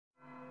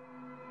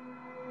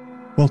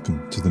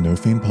Welcome to the No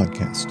Fame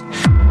Podcast.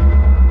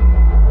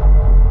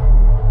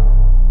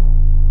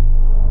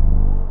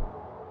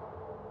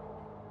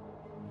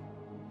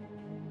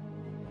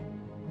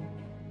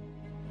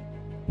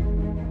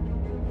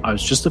 I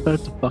was just about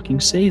to fucking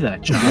say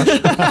that, Josh.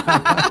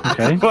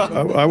 Okay?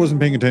 I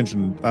wasn't paying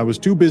attention. I was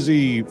too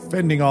busy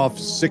fending off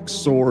 6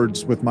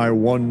 swords with my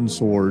 1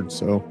 sword,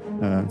 so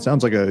it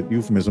sounds like a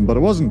euphemism, but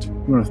it wasn't.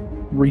 I'm going to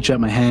reach out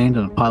my hand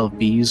and a pile of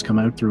bees come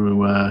out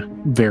through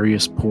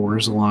various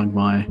pores along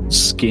my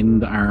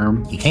skinned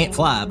arm. He can't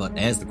fly, but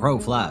as the crow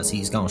flies,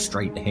 he's going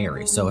straight to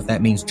Harry. So if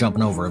that means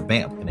jumping over a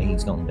balcony,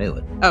 he's going to do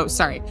it. Oh,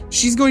 sorry.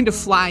 She's going to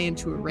fly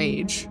into a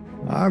rage.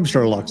 I'm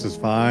sure Lux is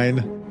fine.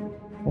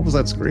 What was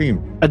that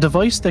scream? A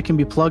device that can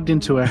be plugged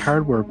into a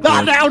hardware port.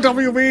 Not now,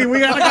 WB! We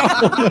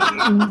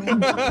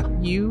gotta go!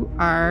 You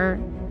are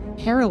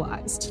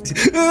paralyzed.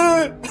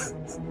 I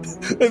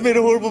made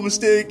a horrible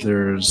mistake.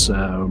 There's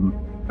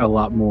a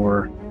lot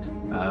more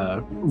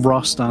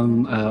rust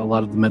on a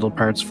lot of the metal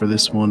parts for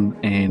this one,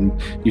 and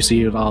you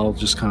see it all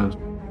just kind of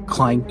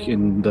clank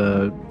and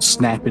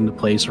snap into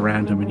place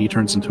around him, and he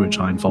turns into a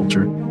giant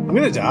vulture. I'm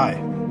gonna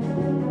die.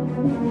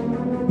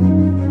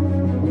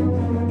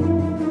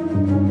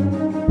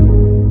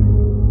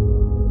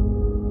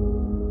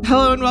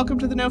 Hello and welcome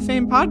to the No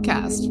Fame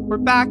Podcast. We're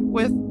back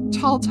with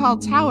Tall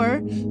Tower.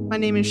 My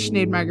name is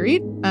Sinead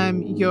Marguerite.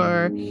 I'm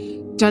your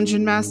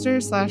dungeon master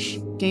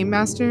 / game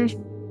master.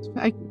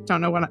 I don't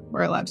know what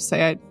we're allowed to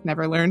say. I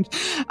never learned.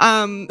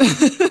 I'm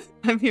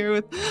here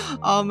with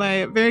all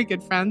my very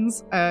good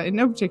friends in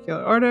no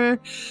particular order.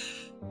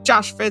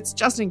 Josh Fritz,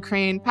 Justin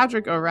Crane,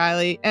 Patrick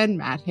O'Reilly, and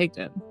Matt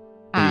Higdon.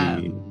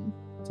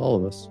 It's all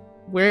of us.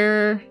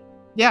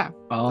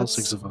 All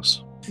 6 of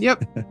us.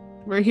 Yep,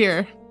 we're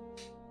here.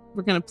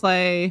 We're going to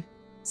play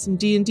some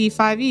D&D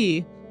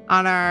 5e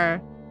on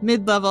our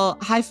mid-level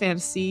high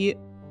fantasy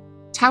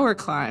tower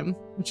climb,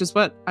 which is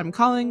what I'm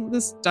calling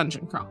this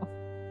dungeon crawl.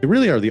 They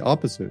really are the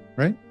opposite,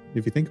 right?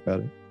 If you think about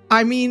it.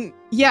 I mean,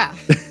 yeah.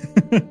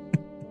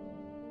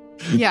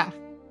 Yeah.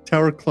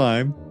 Tower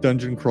climb,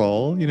 dungeon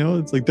crawl. You know,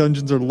 it's like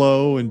dungeons are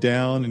low and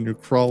down and you're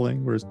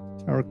crawling, whereas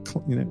tower,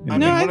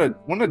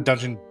 Wouldn't a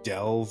dungeon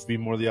delve be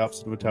more the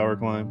opposite of a tower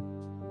climb?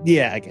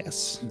 Yeah, I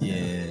guess.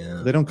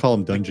 Yeah. They don't call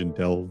them dungeon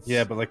delves.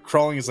 Yeah, but like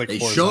crawling is like They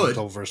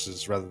horizontal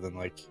versus rather than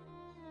like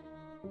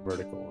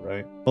vertical,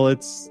 right? Well,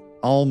 it's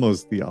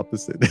almost the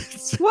opposite.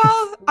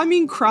 Well, I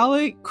mean,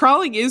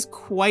 crawling is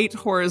quite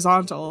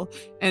horizontal,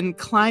 and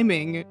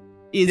climbing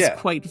is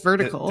quite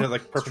vertical. They're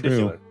like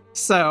perpendicular.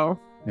 So,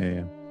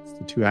 yeah. It's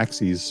the 2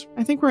 axes.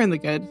 I think we're in the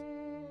good.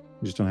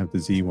 You just don't have the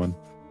Z one.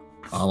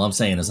 All I'm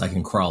saying is I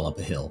can crawl up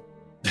a hill.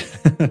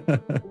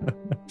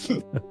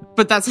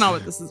 But that's not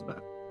what this is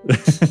about.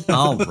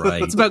 All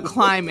right. It's about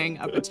climbing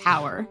up a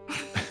tower.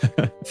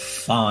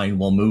 Fine,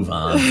 we'll move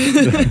on.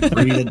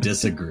 Agree to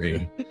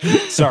disagree.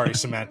 Sorry,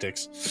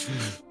 semantics.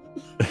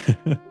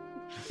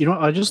 You know,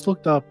 I just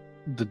looked up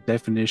the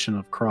definition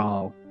of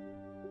crawl,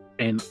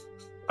 and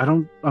I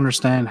don't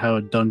understand how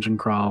a dungeon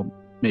crawl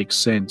makes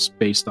sense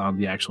based on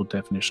the actual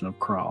definition of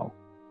crawl.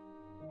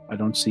 I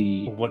don't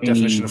see What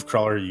definition of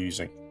crawl are you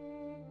using?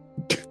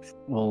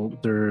 Well,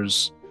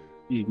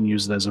 you can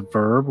use it as a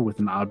verb with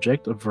an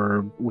object, a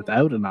verb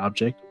without an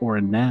object, or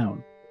a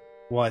noun.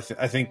 Well,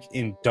 I think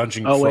in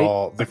dungeon Oh, wait,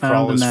 crawl, the I found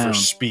crawl the is noun. for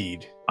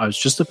speed. I was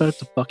just about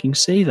to fucking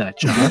say that,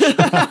 Josh.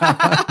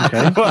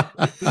 Okay?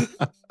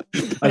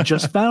 I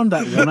just found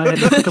that one. I had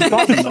to click a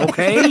button,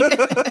 okay?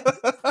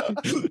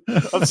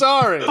 I'm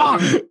sorry.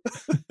 Fuck.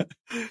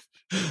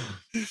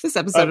 This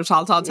episode of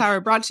Tall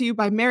Tower brought to you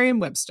by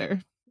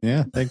Merriam-Webster.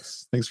 Yeah,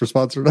 thanks for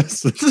sponsoring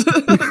us.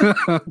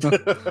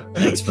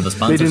 Thanks for the They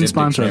sponsorship, didn't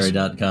sponsor us.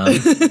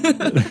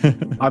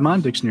 dictionary.com. I'm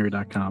on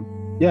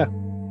dictionary.com. Yeah.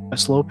 A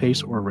slow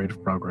pace or rate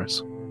of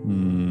progress.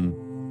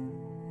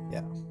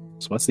 Yeah.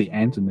 So what's the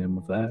antonym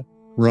of that?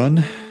 Run?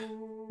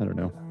 I don't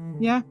know.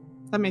 Yeah,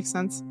 that makes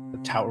sense. The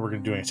tower, we're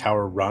going to do a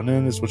tower run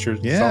in is what you're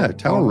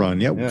Tower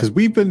run. Yeah, because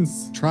we've been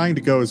trying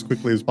to go as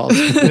quickly as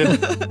possible.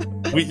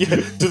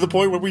 to the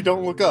point where we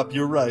don't look up.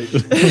 You're right.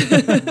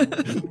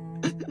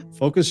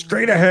 Focus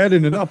straight ahead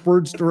in an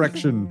upwards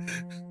direction.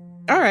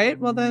 All right,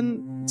 well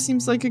then,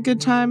 seems like a good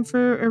time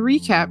for a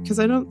recap, because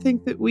I don't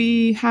think that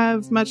we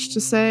have much to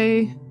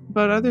say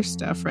about other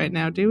stuff right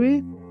now, do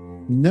we?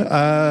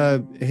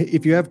 No.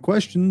 If you have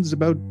questions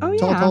about yeah.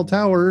 Tall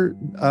Tower,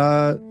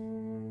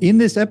 in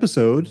this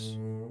episode,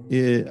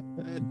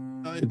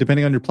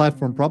 depending on your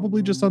platform,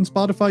 probably just on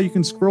Spotify, you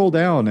can scroll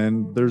down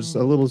and there's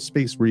a little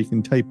space where you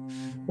can type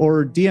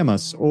or DM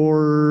us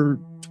or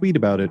tweet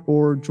about it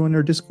or join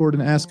our Discord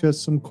and ask us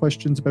some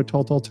questions about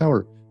Tall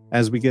Tower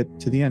as we get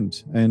to the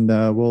end, and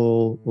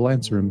we'll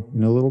answer them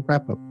in a little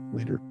wrap up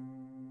later.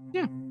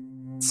 Yeah.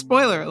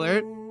 Spoiler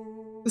alert: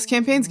 this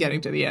campaign's getting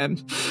to the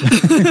end.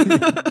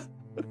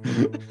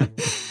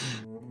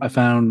 I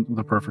found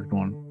the perfect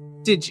one.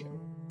 Did you?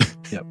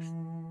 Yep.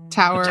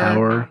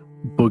 Tower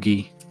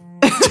boogie.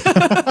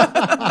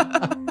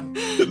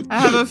 I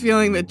have a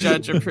feeling that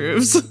Judge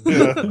approves.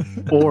 Yeah.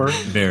 Or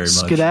Very much.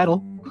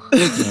 skedaddle.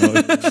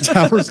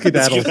 Tower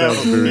skedaddle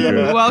sounds very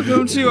good.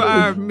 Welcome to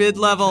our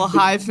mid-level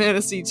high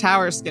fantasy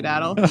tower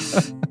skedaddle.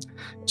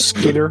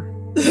 Skitter.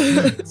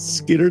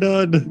 Skitter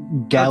done.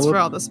 That's Gallop. for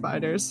all the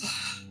spiders.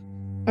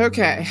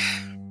 Okay.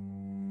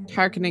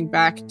 Harkening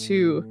back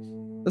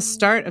to the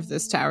start of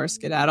this tower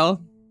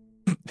skedaddle.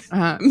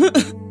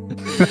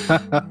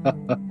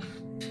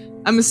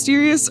 A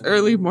mysterious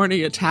early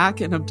morning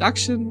attack and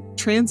abduction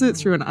transit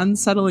through an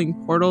unsettling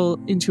portal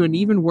into an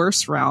even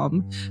worse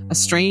realm, a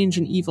strange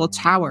and evil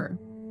tower.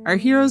 Our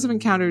heroes have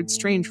encountered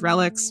strange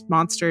relics,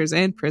 monsters,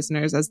 and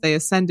prisoners as they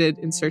ascended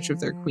in search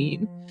of their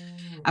queen.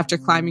 After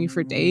climbing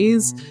for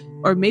days,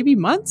 or maybe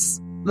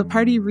months, the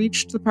party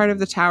reached the part of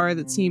the tower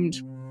that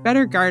seemed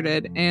better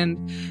guarded and,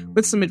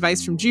 with some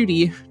advice from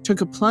Judy,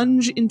 took a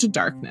plunge into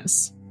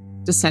darkness.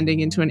 Descending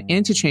into an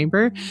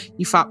antechamber,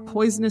 you fought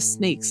poisonous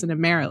snakes and a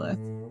Merilith.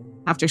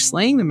 After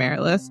slaying the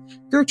Merilith,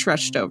 Gert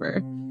rushed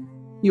over.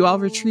 You all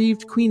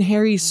retrieved Queen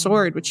Harry's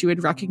sword, which you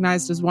had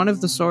recognized as one of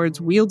the swords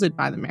wielded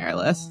by the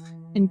Merilith,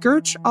 and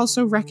Gert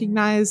also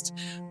recognized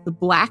the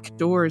black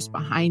doors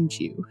behind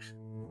you.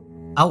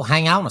 Oh,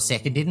 hang on a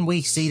second. Didn't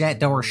we see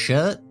that door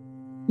shut?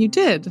 You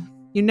did.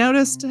 You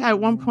noticed at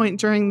one point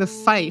during the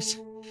fight,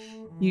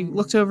 you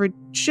looked over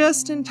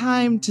just in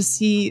time to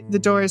see the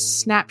doors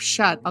snap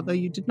shut, although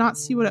you did not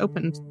see what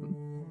opened them.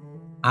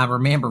 I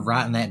remember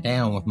writing that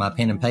down with my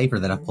pen and paper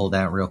that I pulled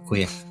out real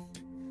quick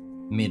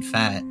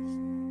mid-fight.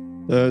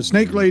 The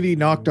snake lady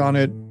knocked on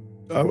it.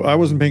 I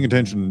wasn't paying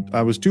attention.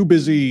 I was too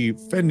busy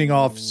fending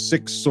off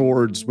 6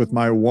 swords with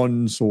my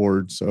 1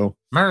 sword, so...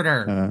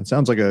 Murder! It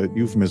sounds like a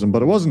euphemism,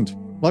 but it wasn't.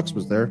 Lux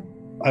was there.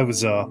 I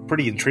was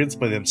pretty entranced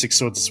by them 6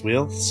 swords as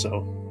well,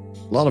 so...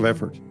 A lot of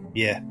effort.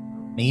 Yeah.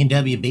 Me and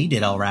WB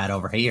did all right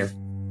over here.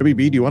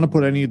 WB, do you want to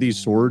put any of these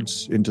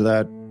swords into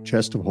that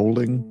chest of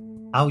holding?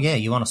 Oh yeah,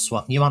 you want to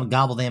swap? You want to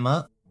gobble them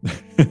up?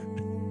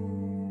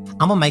 I'm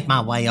gonna make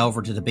my way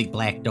over to the big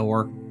black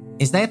door.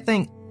 Is that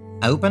thing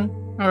open?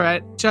 All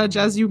right, Judge,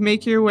 as you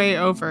make your way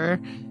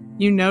over,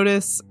 you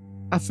notice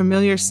a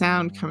familiar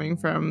sound coming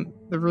from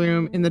the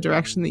room in the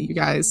direction that you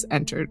guys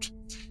entered.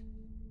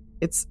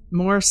 It's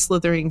more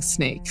slithering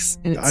snakes,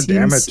 and it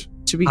seems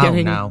to be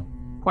getting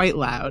quite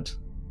loud.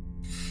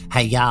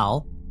 Hey,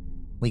 y'all.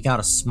 We got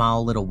a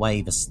small little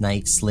wave of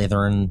snakes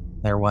slithering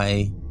their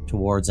way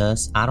towards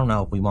us. I don't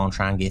know if we want to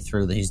try and get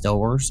through these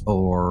doors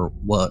or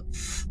what,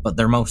 but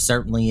there most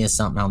certainly is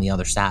something on the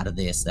other side of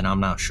this that I'm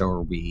not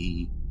sure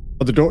we...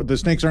 Oh, the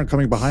snakes aren't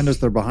coming behind us,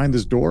 they're behind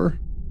this door?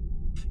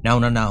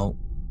 No.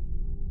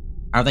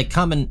 Are they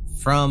coming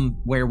from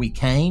where we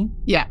came?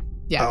 Yeah.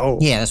 Oh.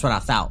 Yeah, that's what I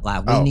thought.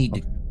 Like,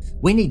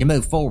 we need to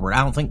move forward.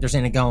 I don't think there's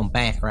any going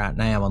back right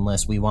now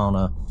unless we want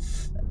to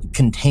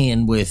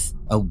contend with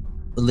a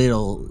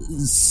little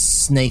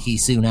snaky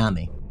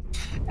tsunami.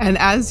 And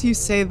as you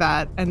say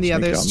that, and the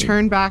others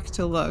turn back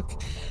to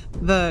look,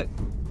 the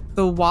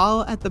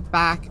wall at the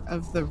back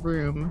of the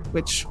room,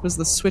 which was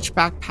the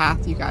switchback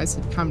path you guys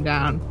had come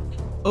down,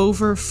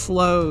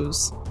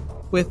 overflows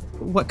with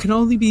what can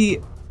only be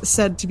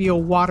said to be a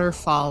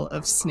waterfall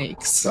of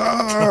snakes.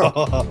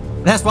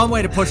 That's one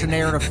way to push a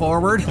narrative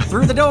forward.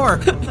 Through the door.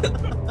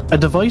 A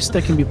device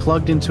that can be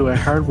plugged into a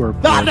hardware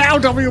port. Not now,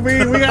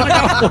 WB! We gotta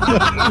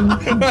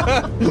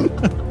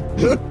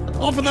go!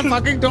 Open the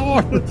fucking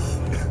door!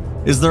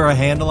 Is there a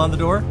handle on the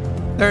door?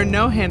 There are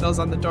no handles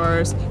on the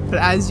doors, but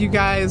as you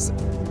guys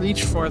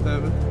reach for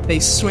them, they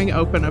swing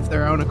open of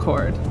their own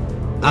accord.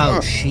 Oh,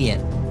 shit.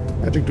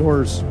 Magic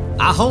doors.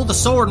 I hold the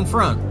sword in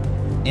front.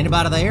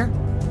 Anybody there?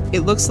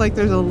 It looks like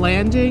there's a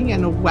landing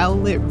and a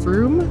well-lit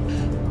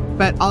room,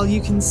 but all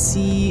you can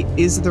see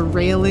is the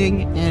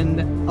railing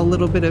and a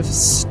little bit of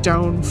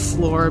stone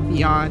floor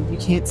beyond. You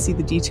can't see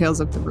the details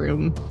of the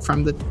room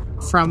from the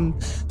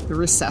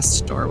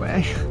recessed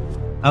doorway.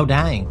 Oh,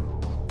 dang.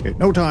 Okay,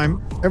 no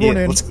time. Everyone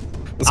in. Let's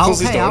close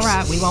these Okay, doors. all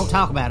right. We won't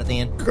talk about it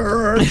then.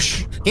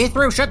 Gersh! Get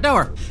through. Shut the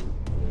door.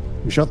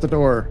 We shut the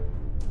door.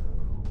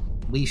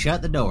 We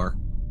shut the door.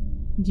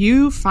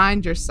 You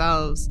find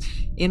yourselves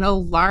in a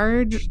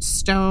large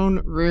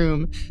stone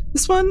room.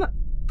 This one,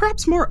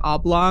 perhaps more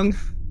oblong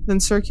than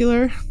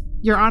circular.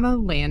 You're on a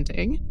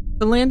landing.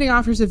 The landing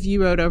offers a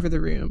view out over the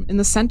room. In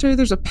the center,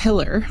 there's a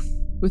pillar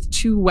with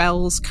 2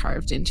 wells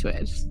carved into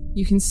it.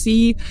 You can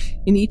see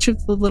in each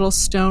of the little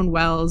stone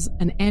wells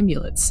an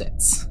amulet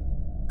sits.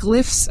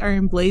 Glyphs are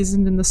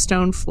emblazoned in the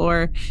stone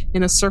floor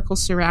in a circle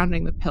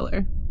surrounding the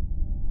pillar.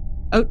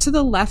 Out to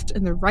the left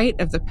and the right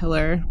of the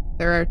pillar,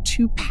 there are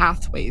 2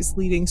 pathways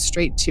leading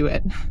straight to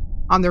it.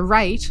 On the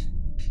right,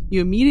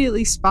 you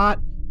immediately spot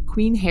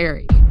Queen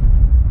Harry.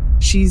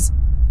 She's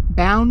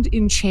bound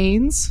in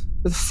chains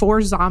with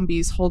 4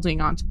 zombies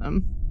holding onto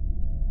them.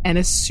 And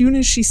as soon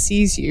as she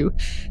sees you,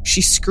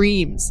 she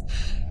screams,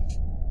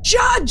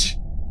 Judge!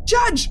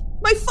 Judge!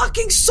 My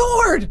fucking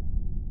sword!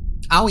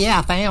 Oh, yeah,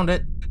 I found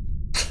it.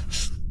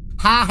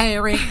 Hi,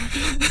 Harry.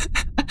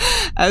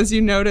 As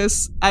you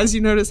notice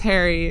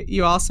Harry,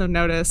 you also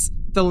notice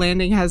the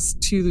landing has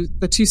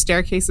the two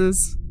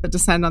staircases that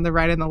descend on the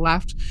right and the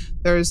left.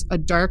 There's a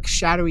dark,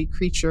 shadowy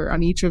creature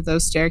on each of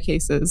those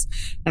staircases.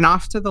 And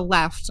off to the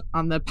left,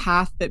 on the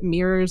path that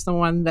mirrors the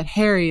one that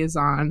Harry is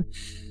on,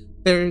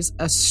 there's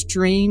a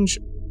strange,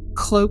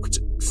 cloaked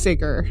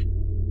figure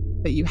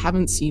that you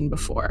haven't seen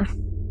before.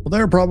 Well,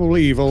 they're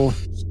probably evil,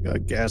 I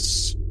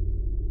guess.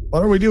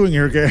 What are we doing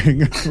here,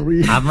 gang?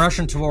 I'm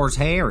rushing towards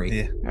Harry.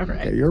 Yeah. All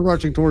right. Okay, you're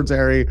rushing towards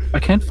Harry. I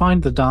can't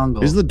find the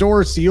dongle. Is the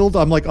door sealed?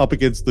 I'm like up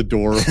against the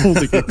door,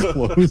 holding it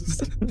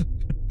closed.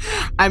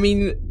 I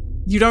mean,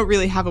 you don't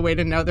really have a way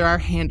to know. There are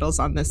handles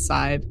on this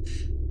side.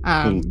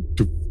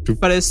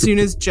 But as soon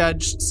as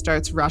Judge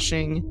starts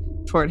rushing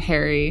toward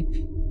Harry,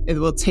 it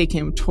will take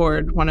him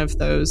toward one of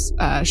those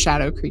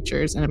shadow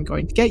creatures, and I'm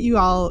going to get you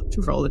all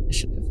to roll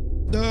initiative.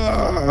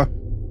 Ah.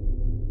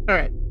 All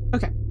right.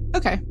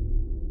 Okay.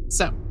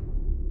 So,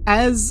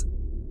 as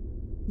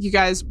you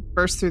guys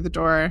burst through the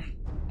door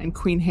and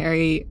Queen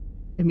Harry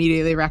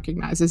immediately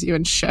recognizes you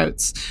and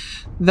shouts,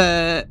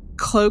 the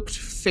cloaked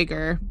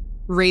figure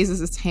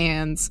raises its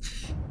hands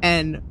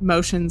and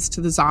motions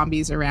to the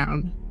zombies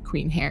around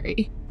Queen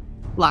Harry.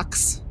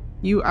 Lux,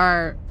 you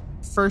are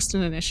first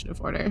in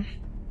initiative order.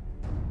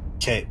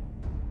 Okay.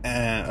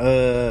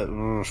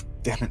 Damn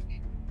it.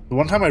 The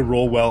one time I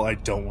roll well, I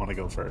don't want to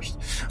go first.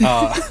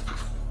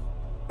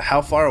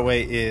 How far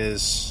away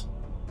is,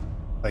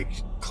 like,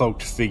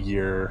 cloaked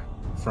figure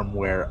from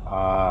where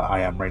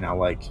I am right now,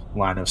 like,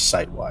 line of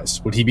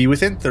sight-wise? Would he be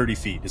within 30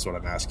 feet, is what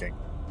I'm asking.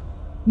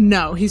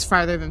 No, he's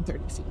farther than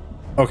 30 feet.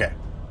 Okay.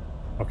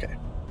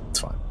 It's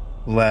fine.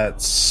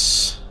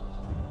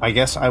 I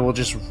guess I will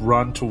just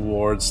run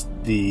towards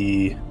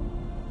the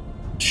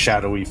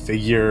shadowy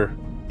figure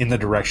in the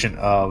direction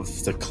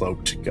of the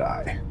cloaked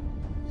guy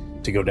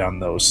to go down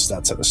that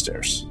set of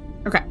stairs.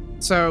 Okay,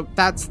 so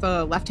that's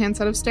the left-hand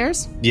set of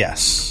stairs?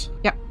 Yes.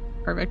 Yep,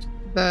 perfect.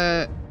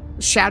 The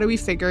shadowy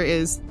figure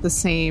is the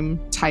same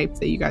type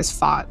that you guys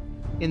fought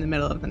in the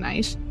middle of the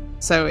night.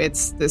 So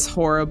it's this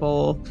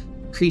horrible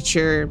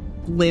creature,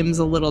 limbs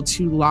a little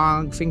too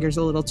long, fingers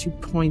a little too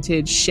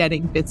pointed,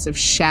 shedding bits of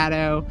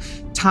shadow,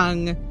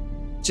 tongue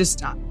just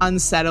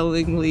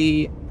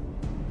unsettlingly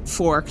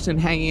forked and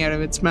hanging out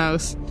of its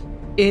mouth.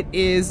 It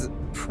is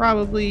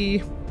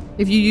probably,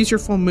 if you use your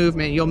full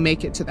movement, you'll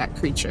make it to that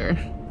creature.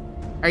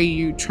 Are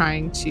you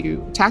trying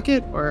to attack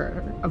it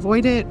or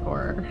avoid it,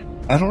 or?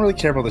 I don't really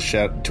care about the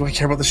shadow. Do I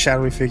care about the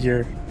shadowy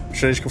figure?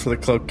 Should I just go for the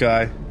cloak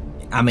guy?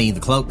 I mean, the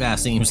cloak guy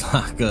seems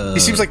like He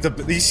seems like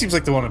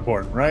the one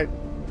important, right?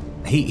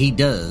 He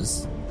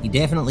does. He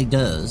definitely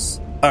does.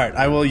 All right,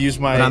 I will use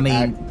my. But I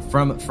mean,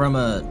 from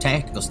a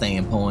tactical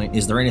standpoint,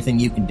 is there anything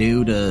you can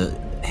do to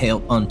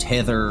help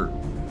untether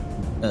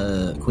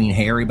Queen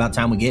Harry by the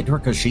time we get to her?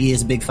 Because she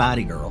is a big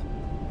fighty girl.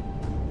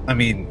 I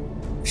mean,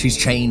 she's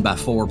chained by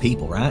 4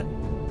 people, right?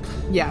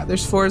 Yeah,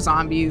 there's 4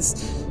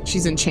 zombies.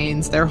 She's in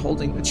chains. They're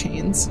holding the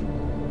chains.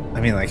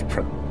 I mean, like,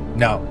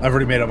 no, I've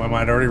already made up my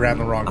mind. I already ran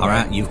the wrong way. All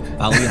right, you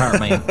follow your heart,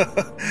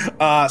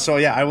 man. So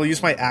yeah, I will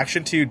use my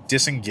action to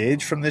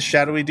disengage from this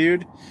shadowy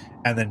dude,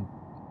 and then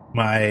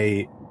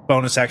my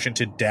bonus action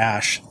to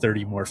dash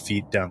 30 more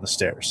feet down the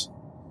stairs.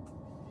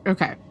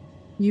 Okay.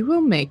 You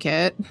will make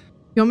it.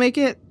 You'll make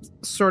it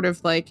sort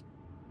of like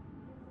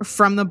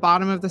from the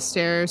bottom of the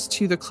stairs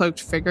to the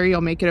cloaked figure.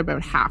 You'll make it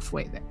about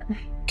halfway there.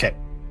 Okay,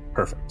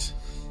 perfect.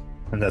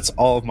 And that's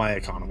all of my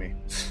economy.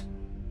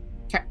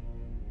 Okay.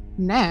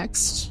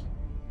 Next,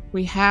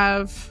 we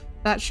have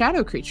that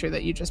shadow creature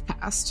that you just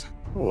passed.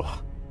 Ooh.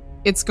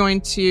 It's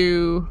going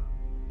to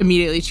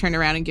immediately turn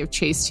around and give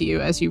chase to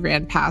you as you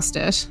ran past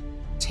it.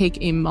 Take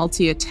a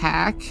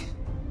multi-attack.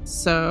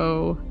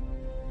 So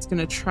it's going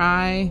to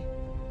try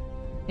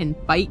and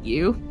bite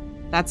you.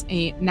 That's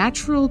a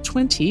natural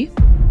 20.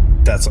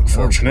 That's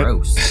unfortunate. Oh,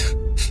 gross.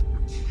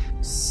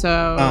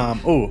 So...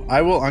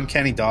 I will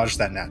uncanny dodge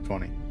that nat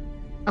 20.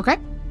 Okay.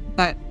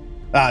 That...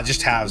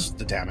 just halves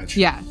the damage.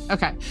 Yeah,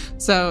 okay.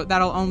 So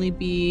that'll only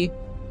be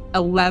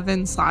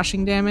 11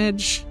 slashing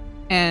damage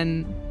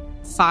and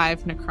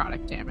 5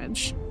 necrotic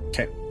damage.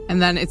 Okay.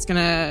 And then it's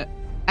gonna,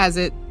 as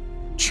it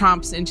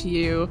chomps into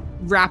you,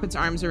 wrap its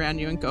arms around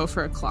you and go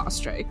for a claw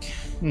strike.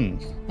 And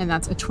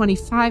that's a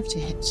 25 to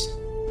hit.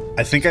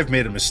 I think I've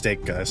made a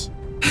mistake, guys.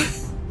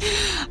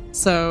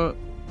 So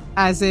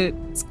as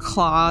its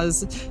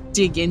claws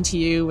dig into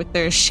you with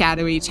their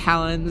shadowy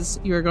talons,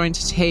 you are going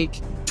to take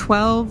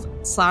 12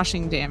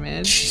 slashing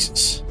damage.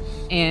 Jesus.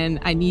 And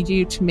I need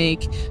you to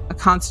make a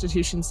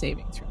Constitution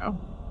saving throw.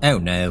 Oh,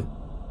 no.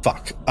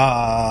 Fuck.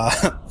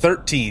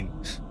 13.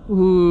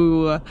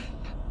 Ooh,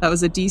 that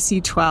was a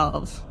DC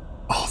 12.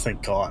 Oh,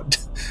 thank God.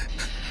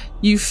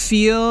 You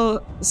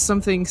feel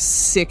something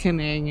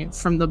sickening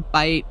from the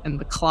bite and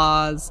the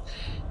claws,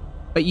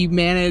 but you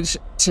manage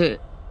to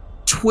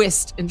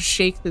twist and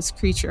shake this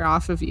creature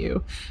off of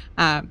you.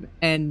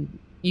 And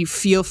you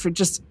feel for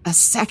just a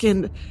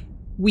second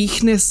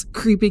weakness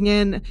creeping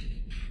in,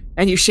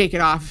 and you shake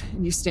it off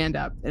and you stand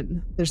up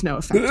and there's no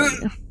effect on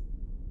you.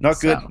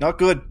 Not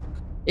good.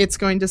 It's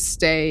going to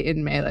stay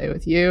in melee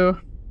with you.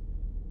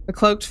 The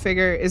cloaked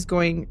figure is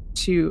going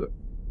to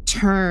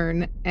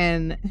turn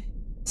and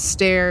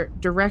stare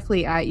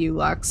directly at you,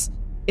 Lux.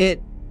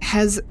 It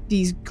has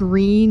these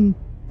green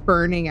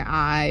burning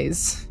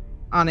eyes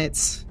on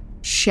its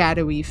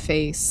shadowy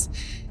face.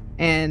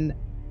 And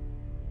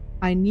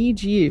I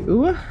need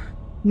you...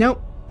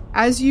 Nope.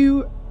 As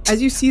you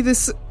see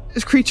this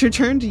creature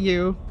turn to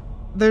you,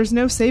 there's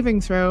no saving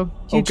throw.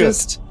 You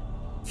just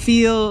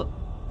feel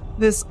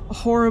this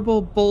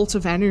horrible bolt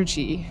of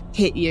energy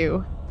hit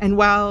you. And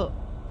while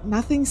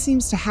nothing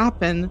seems to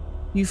happen,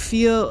 you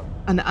feel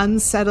an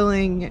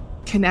unsettling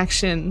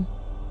connection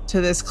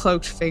to this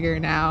cloaked figure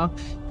now.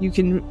 You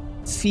can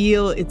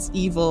feel its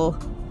evil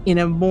in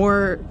a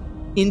more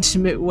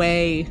intimate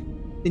way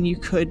than you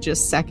could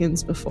just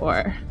seconds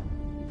before.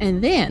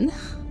 And then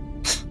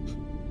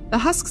the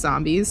husk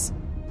zombies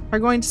are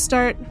going to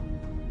start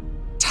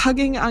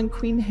tugging on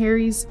Queen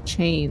Harry's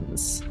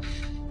chains.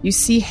 You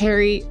see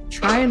Harry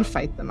try and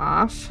fight them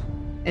off,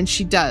 and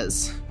she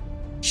does.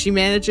 She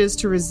manages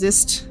to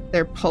resist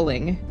their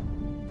pulling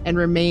and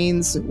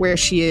remains where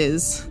she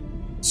is,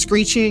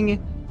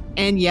 screeching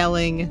and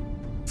yelling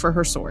for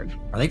her sword.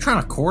 Are they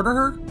trying to quarter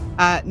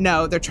her?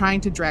 No, they're trying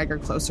to drag her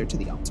closer to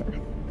the altar.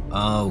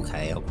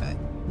 Okay.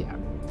 Yeah.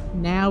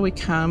 Now we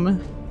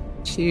come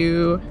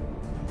to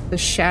the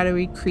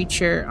shadowy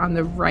creature on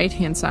the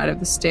right-hand side of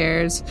the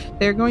stairs.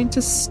 They're going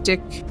to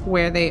stick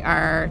where they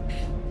are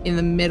in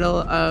the middle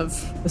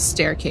of the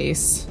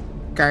staircase,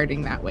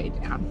 guarding that way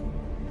down.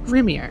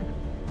 Grimir.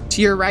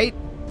 To your right,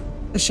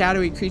 the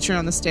shadowy creature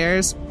on the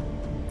stairs.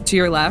 To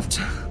your left,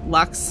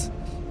 Lux,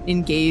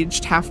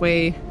 engaged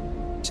halfway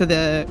to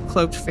the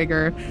cloaked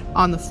figure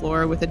on the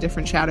floor with a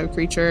different shadow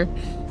creature.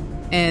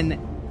 And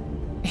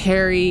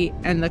Harry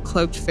and the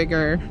cloaked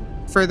figure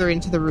further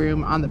into the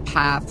room on the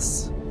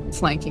paths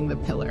flanking the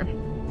pillar.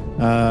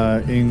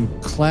 In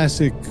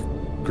classic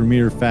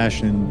Grimir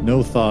fashion,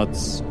 no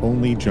thoughts,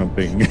 only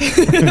jumping.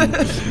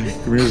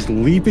 Grimir's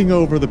leaping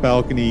over the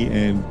balcony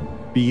and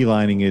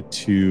beelining it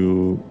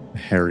to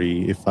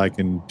Harry. If I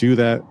can do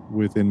that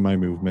within my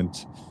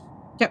movement.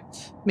 Yep.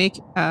 Make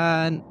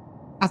an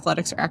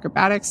athletics or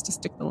acrobatics to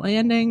stick the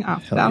landing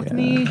off the Hell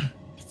balcony. yeah.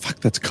 Fuck,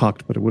 that's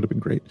cocked, but it would have been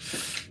great.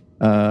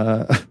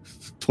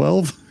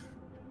 12?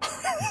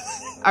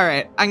 All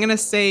right. I'm going to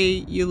say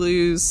you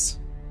lose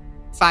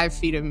 5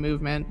 feet of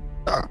movement.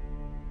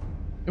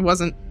 It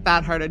wasn't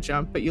that hard a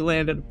jump, but you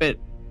landed a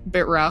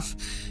bit rough.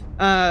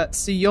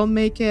 So you'll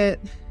make it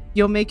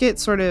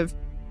sort of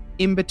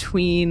in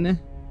between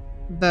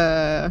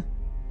the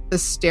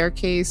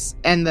staircase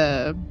and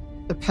the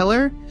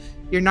pillar.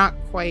 You're not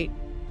quite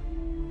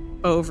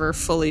over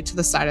fully to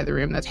the side of the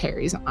room that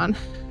Harry's on.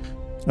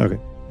 Okay.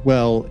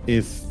 Well,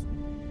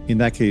 in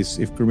that case,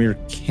 if Grimir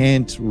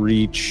can't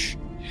reach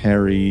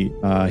Harry,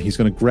 he's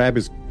going to grab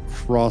his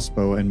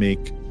crossbow and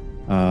make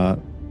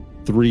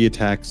 3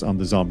 attacks on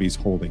the zombies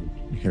holding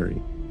Harry.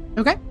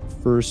 Okay.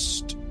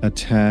 First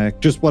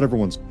attack, just whatever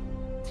one's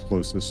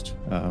closest.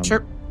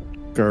 Sure.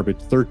 Garbage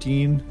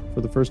 13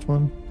 for the first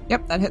one.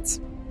 Yep, that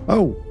hits.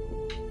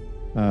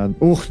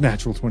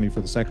 Natural 20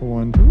 for the second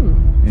one. Ooh.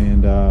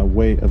 And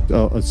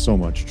so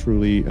much.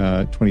 Truly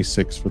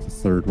 26 for the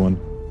third one.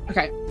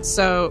 Okay,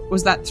 so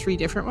was that 3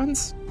 different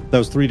ones? That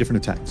was 3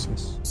 different attacks,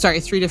 yes. Sorry,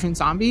 3 different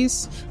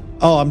zombies?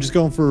 Oh, I'm just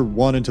going for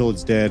 1 until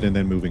it's dead and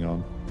then moving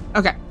on.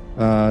 Okay.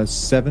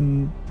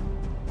 7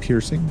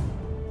 piercing.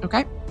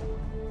 Okay.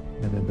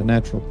 And then the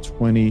natural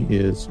 20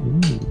 is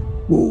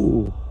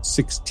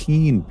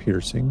 16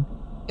 piercing.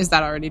 Is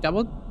that already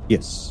doubled?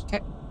 Yes.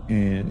 Okay.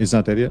 And it's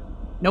not dead yet?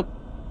 Nope.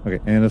 Okay,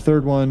 and the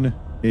third one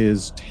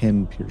is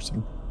 10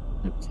 piercing.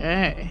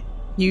 Okay.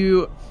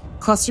 You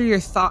cluster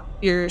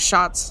your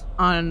shots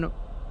on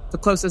the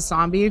closest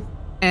zombie,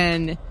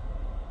 and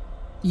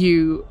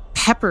you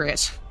pepper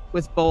it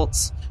with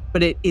bolts,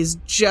 but it is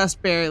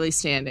just barely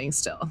standing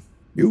still.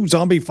 You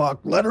zombie fuck,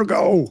 let her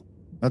go.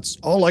 That's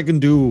all I can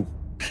do.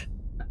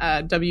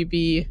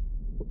 WB,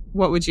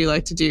 what would you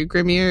like to do?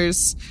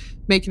 Grimir's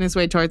making his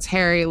way towards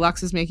Harry.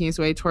 Lux is making his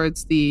way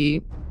towards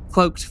the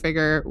cloaked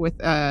figure with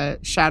a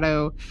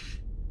shadow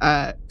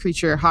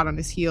creature hot on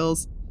his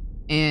heels.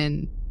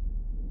 And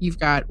you've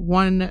got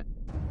 1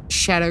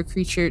 shadow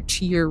creature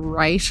to your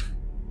right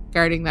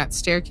guarding that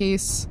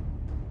staircase.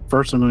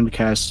 First, I'm going to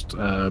cast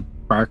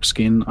Bark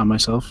Skin on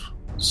myself.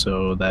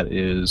 So that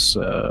is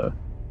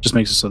just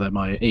makes it so that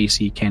my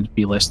AC can't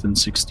be less than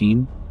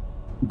 16.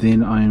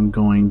 Then I'm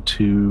going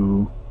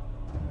to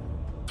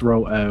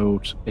throw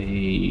out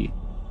a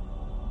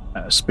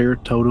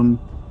spirit totem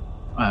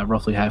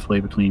roughly halfway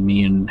between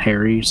me and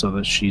Harry so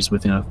that she's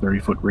within a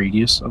 30-foot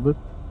radius of it.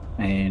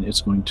 And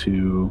it's going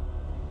to...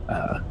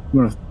 I'm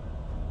going to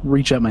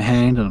reach out my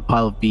hand and a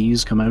pile of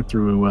bees come out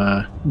through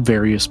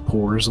various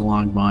pores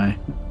along my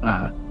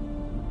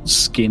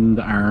skinned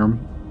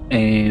arm.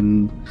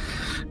 And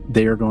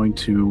they are going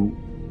to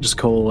just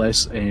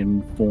coalesce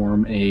and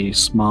form a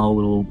small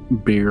little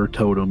bear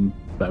totem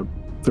about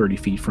 30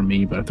 feet from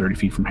me, about 30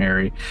 feet from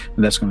Harry.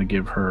 And that's going to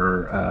give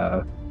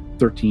her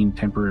 13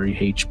 temporary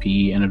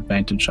HP and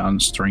advantage on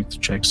strength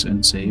checks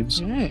and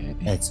saves. Okay.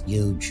 That's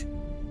huge.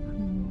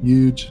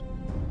 Huge.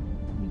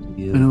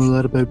 I know a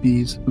lot about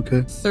bees.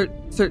 Okay.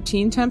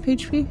 13 temp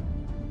HP.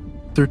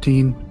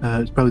 13.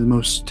 It's probably the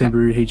most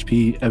temporary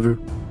HP ever.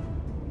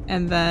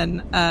 And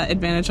then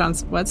advantage on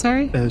what,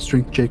 sorry?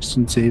 Strength checks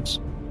and saves.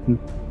 I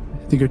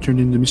think I turned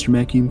into Mr.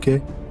 Mackey,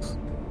 okay?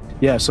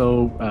 Yeah,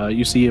 so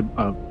you see a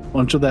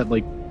bunch of that,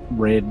 like,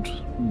 red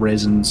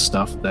resin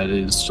stuff that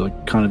is,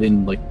 like, kind of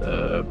in, like,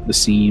 the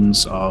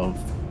seams of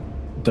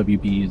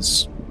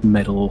WB's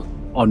metal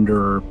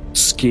under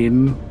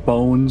skin,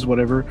 bones,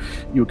 whatever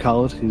you would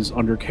call it, his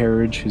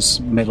undercarriage, his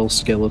metal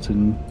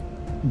skeleton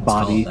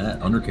body. Let's call it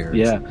that, undercarriage.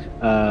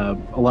 Yeah,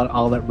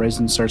 all that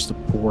resin starts to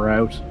pour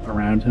out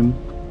around him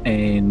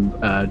and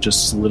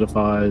just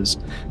solidifies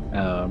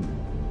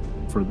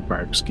for the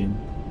bark skin.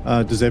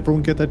 Does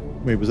everyone get that?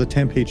 Wait, was that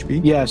temp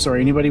HP? Yeah,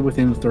 sorry. Anybody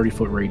within a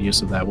 30-foot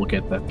radius of that will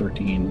get that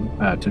 13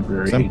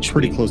 temporary I'm HP.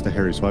 pretty close to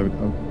Harry, so I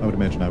would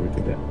imagine I would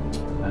get it.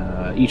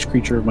 Each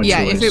creature of my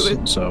choice.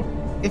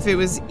 If it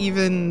was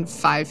even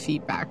 5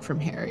 feet back from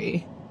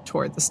Harry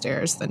toward the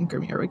stairs, then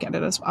Grimir would get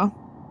it as well.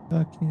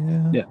 Fuck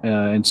yeah. Yeah,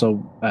 and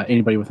so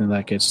anybody within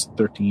that gets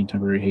 13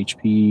 temporary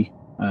HP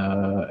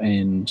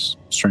and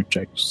strength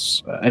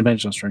checks,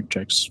 advantage on strength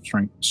checks,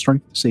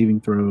 strength saving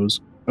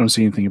throws. I don't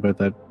see anything about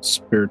that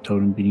spirit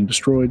totem being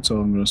destroyed, so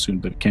I'm going to assume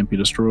that it can't be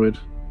destroyed.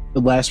 It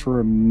lasts for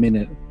a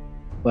minute.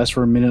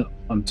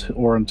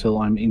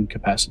 Until I'm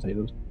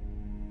incapacitated.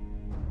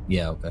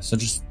 Yeah, okay. So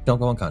just don't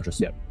go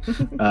unconscious. Yeah.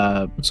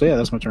 So yeah,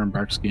 that's my turn.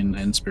 Bark skin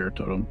and spirit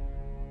totem.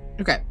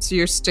 Okay, so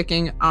you're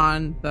sticking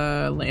on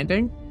the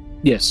landing?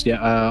 Yes,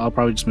 yeah. I'll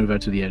probably just move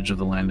out to the edge of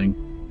the landing.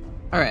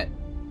 All right.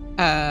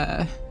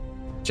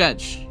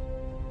 Judge.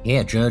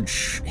 Yeah,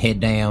 Judge, head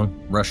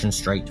down, rushing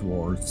straight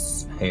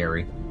towards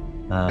Harry.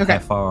 Okay. How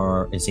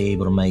far is he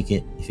able to make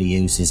it if he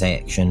uses his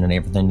action and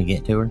everything to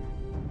get to her?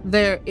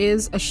 There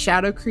is a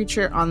shadow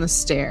creature on the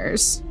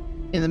stairs,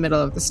 in the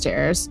middle of the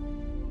stairs.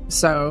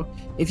 So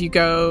if you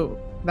go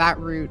that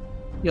route,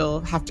 you'll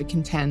have to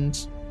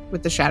contend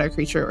with the shadow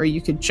creature, or you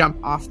could jump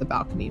off the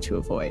balcony to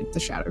avoid the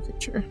shadow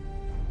creature.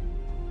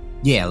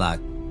 Yeah,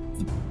 like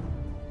the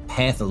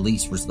path of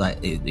least was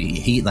like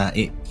he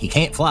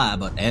can't fly,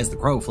 but as the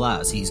crow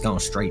flies, he's going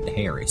straight to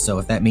Harry. So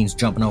if that means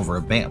jumping over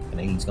a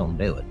balcony, he's going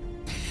to do it.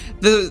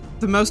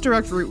 The most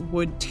direct route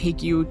would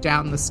take you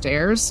down the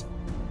stairs.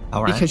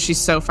 All right. Because she's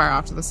so far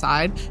off to the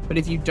side. But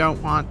if you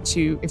want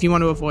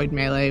to avoid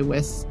melee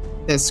with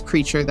this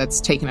creature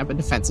that's taken up a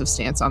defensive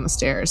stance on the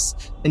stairs,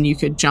 then you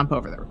could jump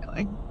over the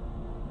railing.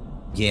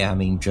 Yeah, I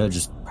mean, Judge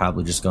is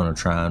probably just going to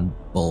try and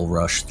bull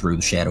rush through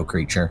the shadow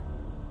creature.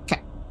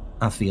 Okay.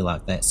 I feel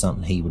like that's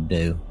something he would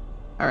do.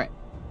 All right.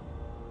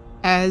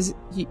 As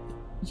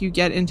you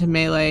get into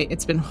melee,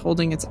 it's been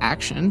holding its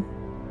action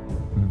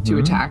to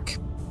attack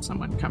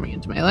someone coming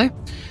into melee.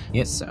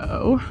 Yep.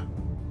 So,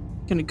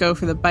 gonna go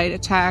for the bite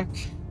attack.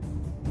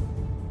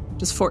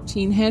 Does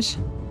 14 hit?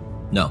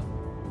 No.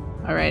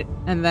 All right,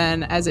 and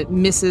then as it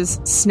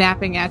misses,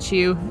 snapping at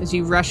you as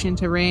you rush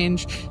into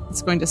range,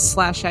 it's going to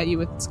slash at you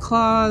with its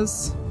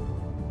claws.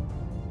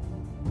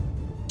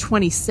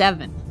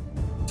 27.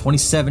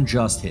 27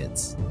 just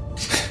hits.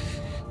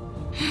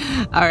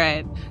 All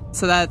right,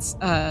 so that's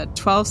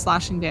 12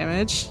 slashing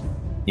damage.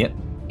 Yep.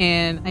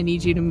 And I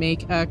need you to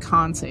make a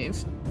con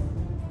save.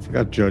 I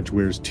forgot Judge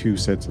wears 2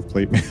 sets of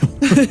plate mail.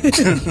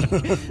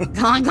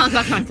 Con.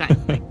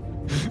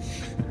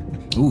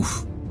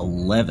 Oof,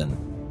 11.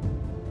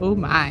 Oh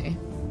my.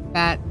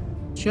 That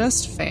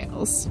just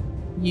fails.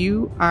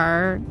 You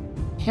are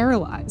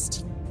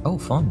paralyzed. Oh,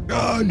 fun.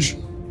 Judge!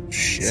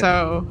 Shit.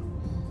 So,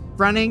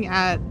 running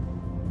at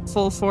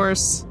full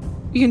force,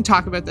 you can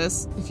talk about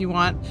this if you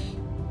want.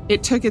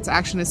 It took its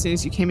action as soon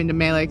as you came into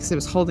melee because it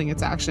was holding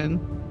its action.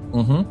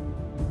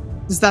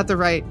 Mm-hmm. Is that the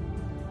right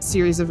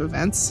series of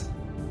events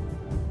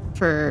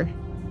for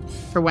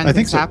when I think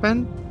things so.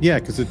 happen? Yeah,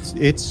 because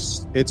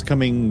it's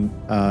coming.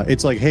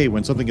 It's like, hey,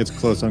 when something gets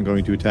close, I'm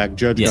going to attack.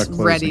 Judge Yes. got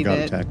close Ready and got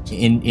to- attacked.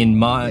 In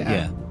my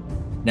Yeah.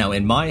 Now,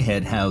 in my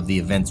head, how the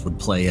events would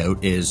play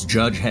out is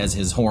Judge has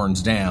his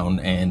horns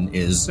down and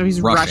is So he's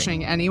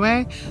rushing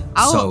anyway.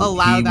 I'll So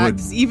allow he that would-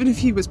 because even if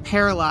he was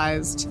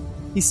paralyzed,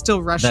 he's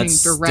still rushing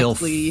That's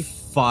directly.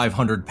 still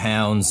 500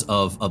 pounds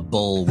of a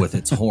bull with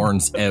its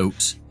horns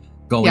out,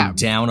 going Yeah.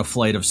 down a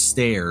flight of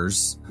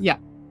stairs. Yeah.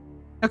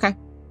 Okay.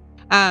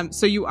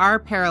 So you are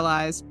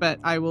paralyzed, but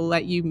I will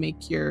let you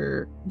make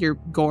your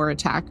gore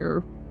attack,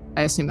 or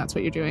I assume that's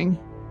what you're doing,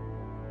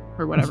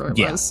 or whatever it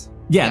Yeah. was.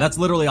 Yeah, Yeah. that's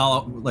literally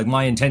all. Like,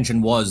 my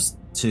intention was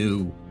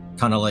to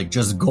kind of like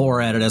just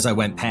gore at it as I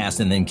went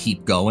past and then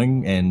keep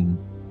going and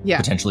Yeah.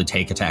 potentially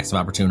take attacks of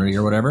opportunity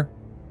or whatever.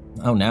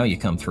 Oh, now you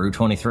come through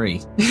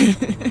 23.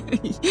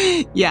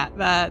 Yeah,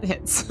 that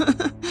hits.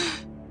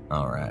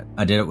 All right.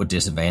 I did it with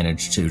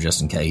disadvantage too,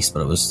 just in case,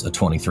 but it was a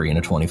 23 and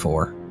a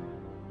 24.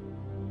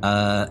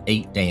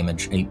 8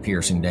 damage, 8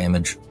 piercing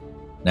damage.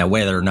 Now,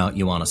 whether or not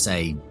you want to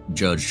say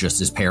Judge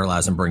just is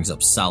paralyzed and brings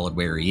up solid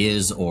where he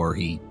is, or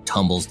he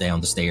tumbles down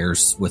the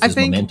stairs with I his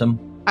think- momentum.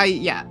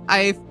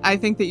 I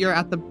think that you're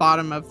at the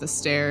bottom of the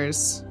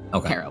stairs,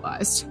 Okay.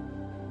 paralyzed.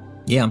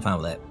 Yeah, I'm fine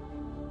with that.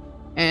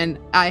 And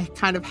I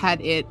kind of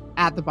had it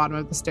at the bottom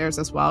of the stairs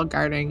as well,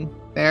 guarding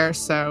there.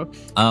 So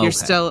Oh, you're okay.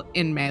 still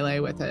in melee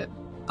with it.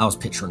 I was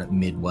picturing it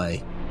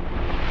midway.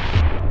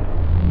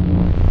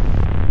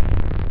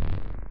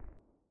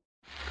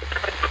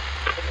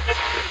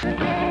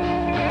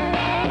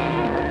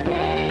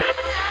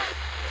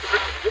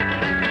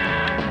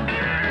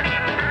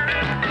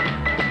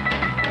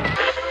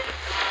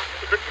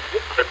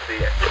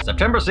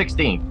 September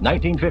 16th,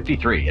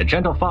 1953, a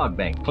gentle fog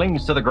bank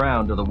clings to the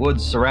ground of the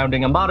woods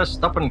surrounding a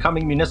modest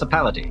up-and-coming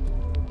municipality.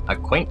 A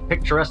quaint,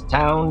 picturesque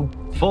town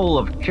full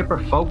of chipper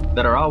folk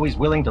that are always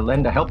willing to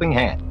lend a helping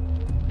hand.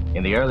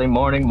 In the early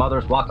morning,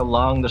 mothers walk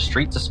along the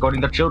streets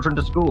escorting their children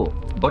to school.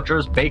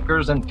 Butchers,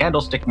 bakers, and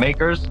candlestick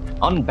makers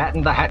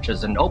unbatten the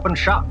hatches and open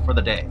shop for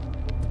the day.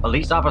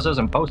 Police officers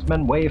and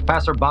postmen wave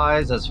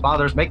passerbys as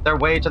fathers make their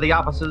way to the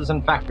offices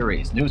and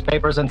factories,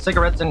 newspapers and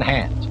cigarettes in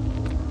hand.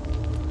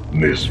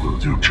 This will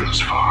do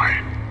just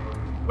fine.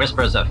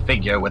 Whispers a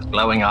figure with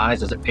glowing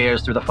eyes as it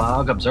peers through the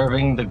fog,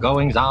 observing the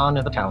goings-on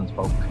of the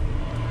townsfolk.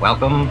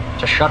 Welcome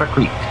to Shutter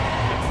Creek.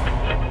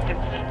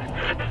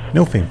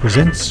 No Fame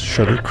presents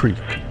Shutter Creek,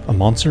 a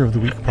Monster of the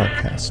Week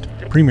podcast,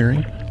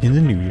 premiering in the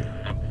new year.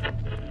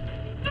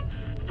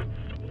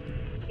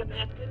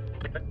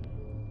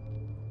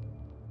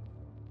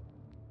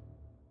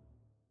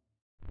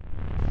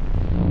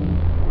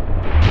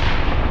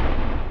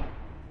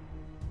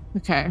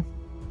 Okay.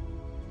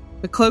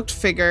 The cloaked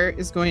figure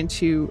is going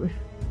to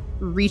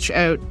reach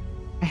out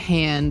a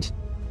hand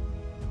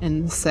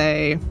and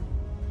say,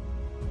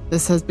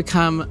 "This has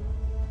become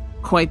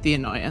quite the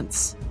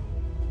annoyance."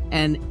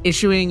 And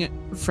issuing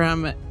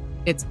from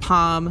its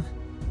palm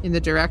in the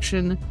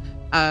direction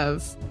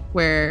of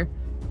where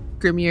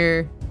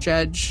Grimir,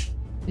 Judge,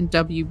 and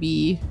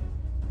WB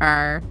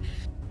are,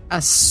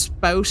 a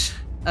spout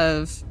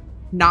of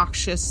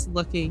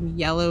noxious-looking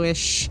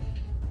yellowish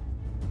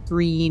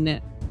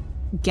green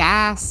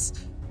gas,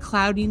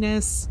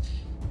 cloudiness,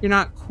 you're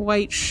not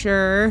quite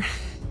sure,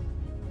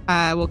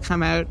 will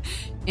come out,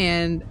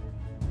 and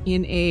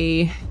in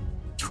a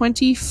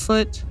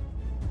 20-foot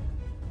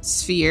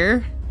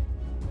sphere,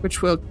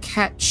 which will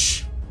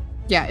catch,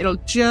 it'll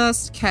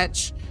just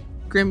catch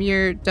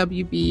Grimir,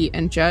 WB,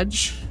 and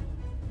Judge.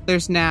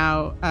 There's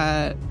now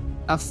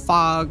a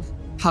fog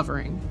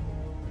hovering.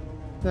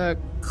 The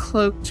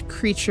cloaked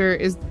creature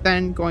is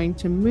then going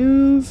to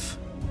move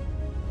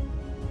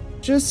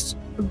just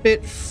a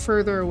bit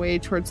further away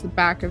towards the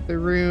back of the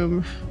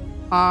room,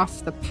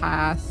 off the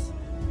path,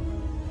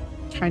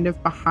 kind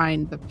of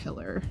behind the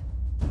pillar.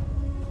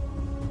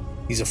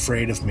 He's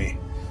afraid of me.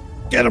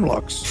 Get him,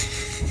 Lux!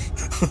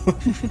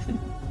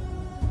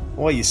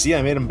 Well, you see,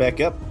 I made him back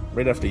up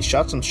right after he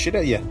shot some shit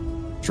at you.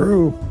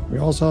 True, we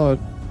all saw it.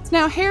 It's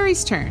now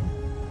Harry's turn.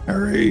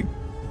 Harry!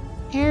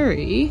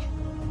 Harry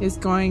is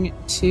going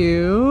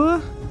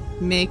to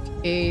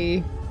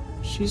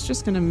she's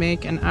just going to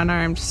make an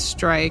unarmed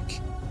strike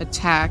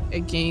attack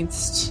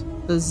against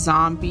the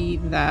zombie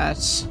that...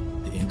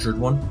 The injured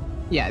one?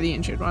 Yeah, the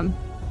injured one.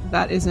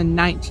 That is a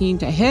 19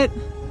 to hit.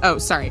 Oh,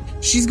 sorry.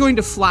 She's going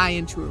to fly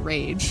into a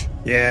rage.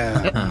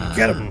 Yeah,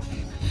 get him!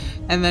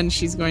 And then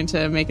she's going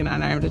to make an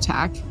unarmed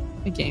attack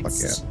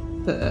against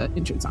the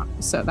injured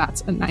zombie. So that's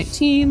a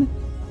 19,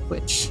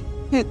 which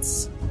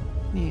hits.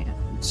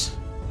 And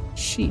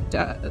she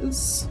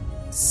does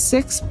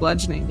 6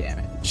 bludgeoning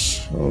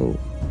damage. Oh.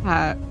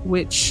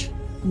 Which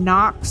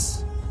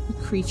knocks the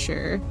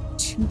creature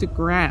to the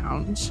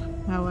ground.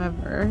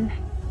 However,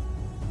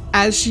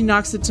 as she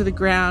knocks it to the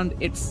ground,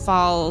 it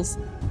falls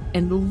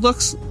and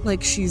looks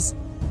like she's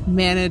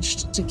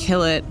managed to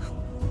kill it,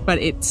 but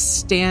it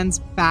stands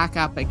back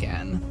up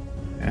again.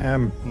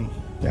 Damn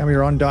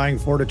your undying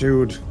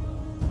fortitude.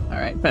 All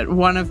right, but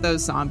one of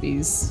those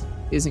zombies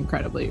is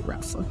incredibly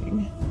rough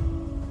looking.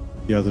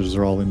 The others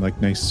are all in like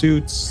nice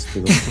suits.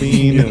 They look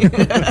clean.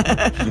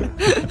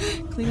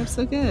 Clean up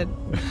so good.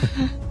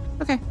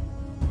 Okay.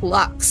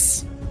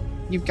 Lux.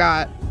 You've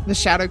got the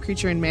shadow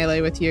creature in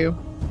melee with you,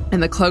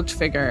 and the cloaked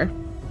figure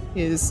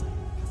is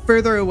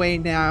further away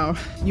now.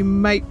 You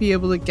might be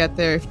able to get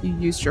there if you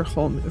used your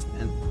whole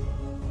movement.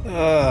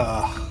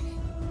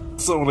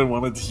 That's not what I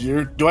wanted to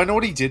hear. Do I know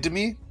what he did to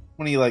me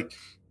when he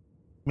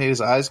made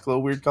his eyes glow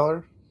weird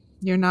color?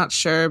 You're not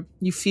sure.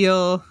 You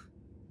feel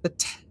the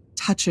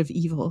touch of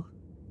evil.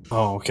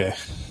 Oh, okay.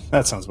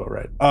 That sounds about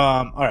right.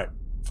 All right.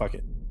 Fuck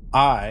it.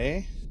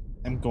 I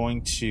am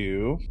going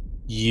to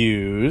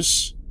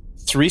use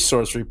 3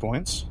 sorcery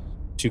points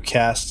to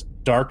cast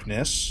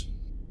darkness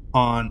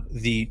on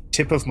the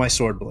tip of my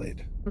sword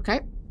blade. Okay.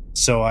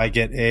 So I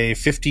get a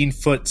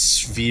 15-foot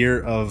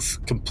sphere of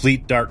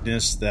complete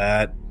darkness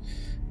that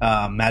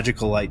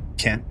magical light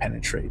can't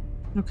penetrate.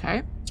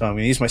 Okay. So I'm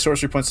going to use my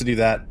sorcery points to do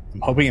that.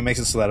 I'm hoping it makes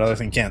it so that other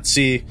thing can't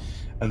see.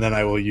 And then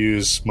I will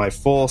use my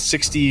full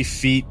 60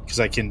 feet, because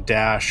I can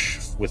dash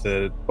with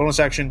a bonus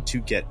action to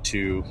get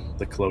to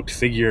the cloaked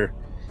figure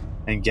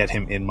and get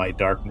him in my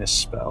darkness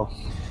spell.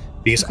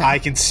 Because I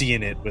can see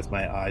in it with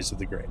my eyes of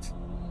the grave.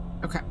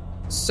 Okay.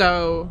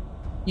 So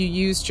you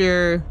used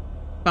your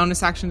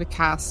bonus action to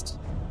cast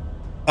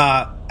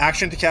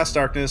Action to cast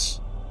darkness,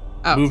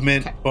 Oh,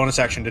 movement, okay. bonus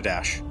action to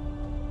dash.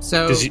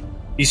 So Because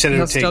he said it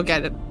he'll would take. still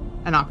get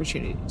an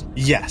opportunity to.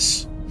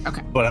 Yes.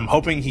 Okay. But I'm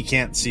hoping he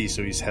can't see,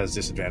 so he has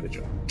disadvantage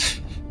on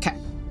it. Okay.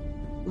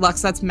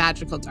 Lux, that's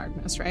magical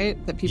darkness,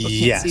 right? That people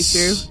can't Yes. see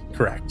through?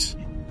 Correct.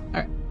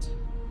 All right.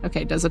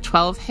 Okay, does a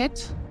 12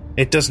 hit?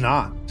 It does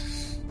not.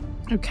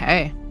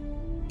 Okay.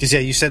 Because,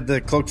 you said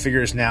the cloaked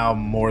figure is now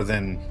more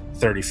than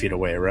 30 feet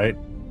away, right?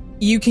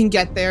 You can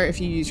get there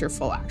if you use your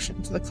full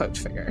action to the cloaked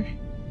figure.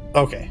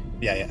 Okay.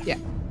 Yeah.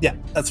 Yeah,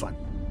 that's fine.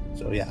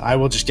 So, I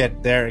will just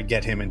get there and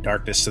get him in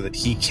darkness so that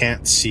he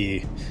can't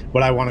see,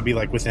 but I want to be,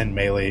 within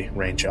melee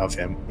range of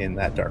him in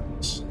that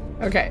darkness.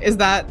 Okay, is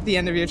that the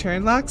end of your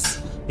turn,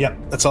 Lux? Yep,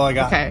 that's all I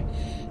got. Okay.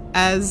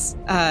 As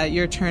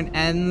your turn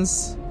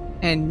ends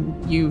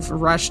and you've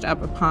rushed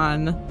up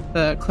upon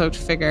the cloaked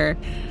figure,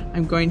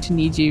 I'm going to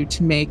need you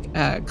to make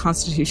a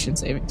Constitution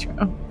saving throw.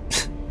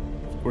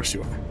 Of course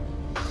you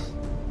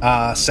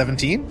are.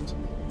 17?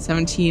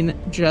 17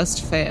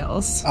 just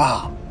fails.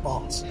 Ah,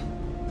 balls.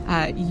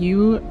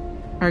 You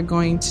are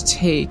going to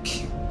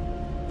take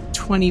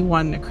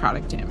 21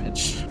 necrotic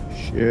damage.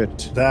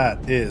 Shit.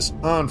 That is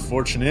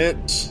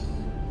unfortunate.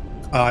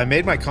 I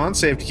made my con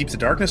save to keep the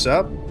darkness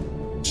up,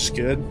 which is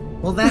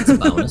good. Well, that's a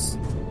bonus.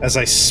 As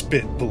I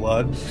spit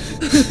blood.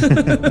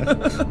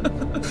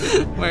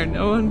 Where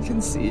no one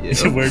can see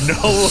you. Where no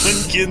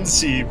one can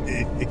see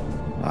me.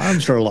 I'm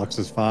sure Lux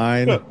is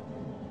fine.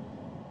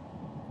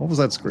 What was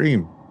that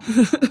scream?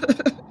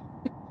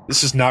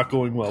 This is not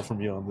going well for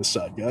me on this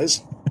side,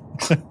 guys.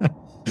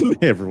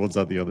 Everyone's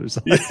on the other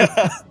side.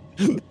 Yeah.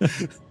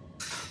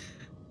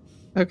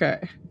 Okay.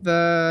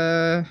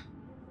 The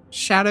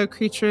shadow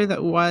creature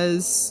that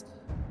was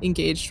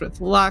engaged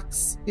with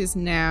Lux is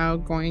now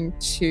going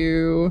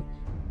to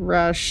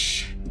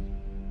rush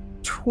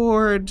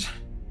toward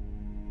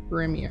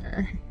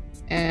Grimir.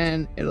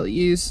 And it'll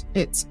use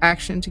its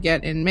action to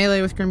get in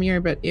melee with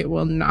Grimir, but it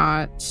will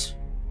not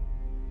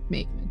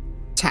make an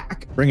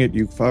attack. Bring it,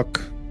 you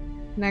fuck.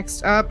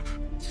 Next up,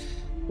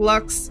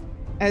 Lux,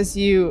 as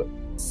you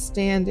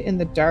stand in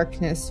the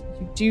darkness,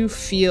 you do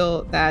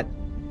feel that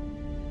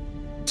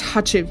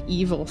touch of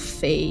evil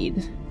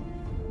fade.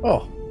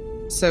 Oh,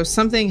 So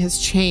something has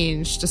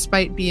changed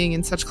despite being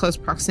in such close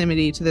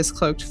proximity to this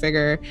cloaked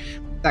figure.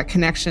 That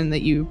connection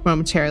that you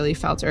momentarily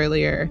felt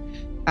earlier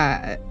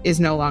is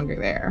no longer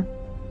there.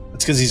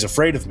 that's because he's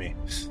afraid of me.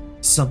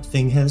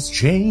 Something has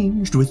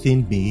changed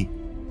within me.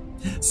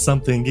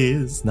 Something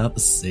is not the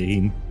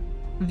same.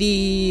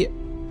 The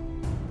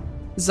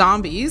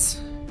zombies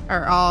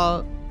are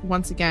all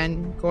once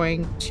again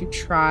going to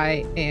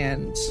try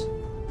and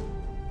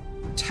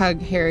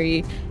tug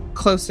Harry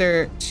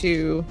closer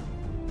to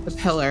the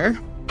pillar,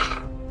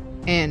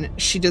 and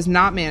she does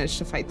not manage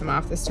to fight them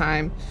off this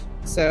time,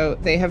 so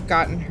they have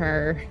gotten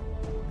her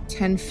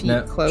 10 feet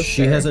Now, closer.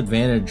 she has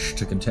advantage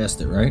to contest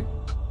it, right?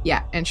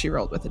 Yeah, and she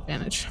rolled with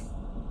advantage.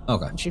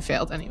 Okay. She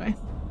failed anyway.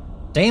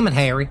 Damn it,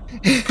 Harry.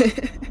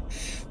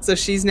 So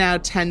she's now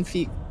 10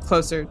 feet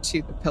closer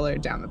to the pillar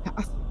down the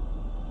path.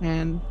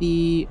 And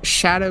the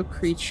shadow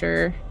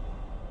creature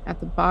at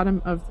the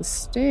bottom of the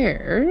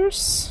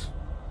stairs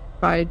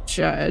by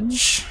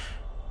Judge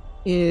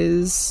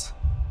is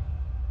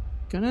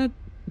gonna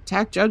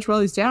attack Judge while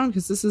he's down,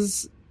 because this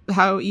is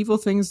how evil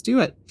things do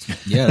it.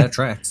 Yeah, that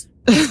tracks.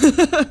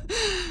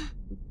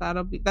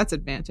 That's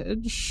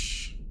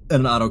advantage.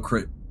 An auto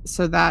crit.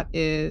 So that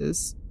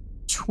is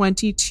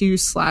 22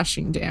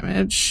 slashing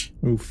damage.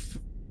 Oof.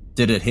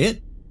 Did it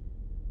hit?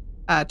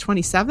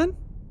 27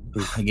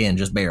 Again,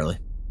 just barely.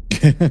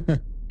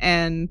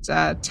 and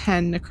 10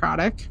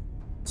 necrotic.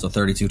 So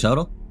 32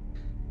 total?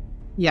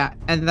 Yeah,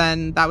 and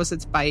then that was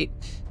its bite.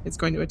 It's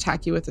going to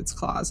attack you with its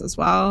claws as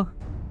well.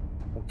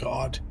 Oh,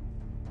 God.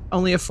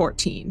 Only a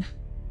 14.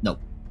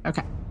 Nope.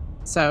 Okay.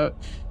 So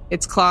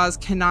its claws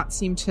cannot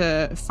seem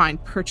to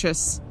find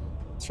purchase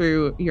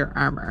through your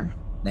armor.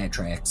 That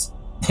tracks.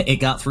 It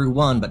got through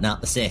one, but not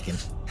the second.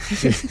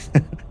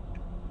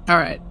 All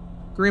right.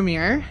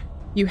 Grimir,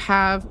 you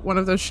have one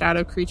of those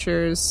shadow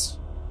creatures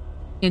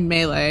in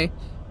melee.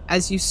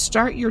 As you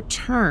start your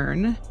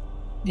turn,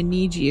 I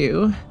need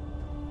you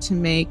to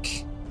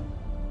make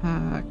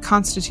a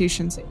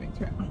Constitution saving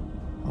throw.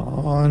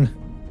 On.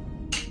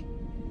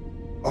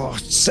 Oh,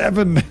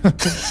 7.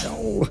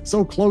 No,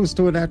 so close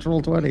to a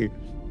natural 20.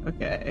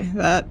 Okay,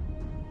 that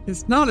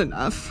is not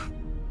enough.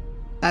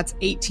 That's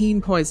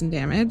 18 poison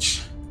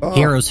damage. Oh,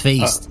 Hero's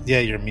Feast. Yeah,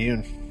 you're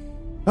immune.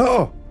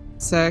 oh,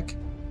 Sick.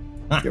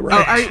 get Oh,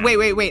 right.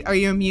 wait. Are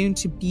you immune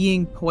to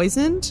being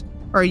poisoned?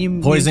 Or are you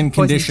immune Poison to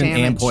poison condition and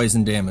damage?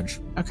 poison damage.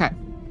 Okay,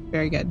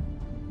 very good.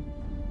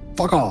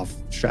 Fuck off,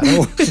 Shadow.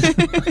 I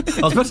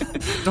was about to,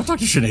 don't talk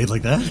to Sinead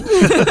like that.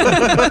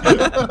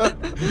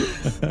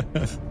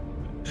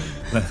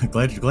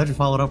 glad you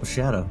followed up with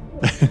Shadow.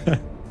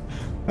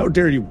 How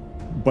dare you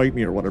bite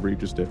me or whatever you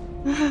just did.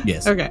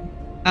 Yes. Okay.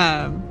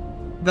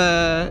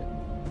 The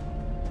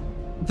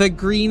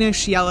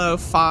greenish yellow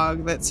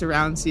fog that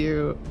surrounds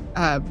you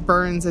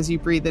burns as you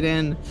breathe it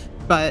in,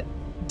 but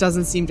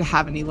doesn't seem to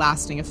have any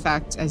lasting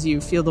effect as you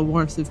feel the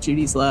warmth of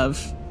Judy's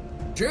love.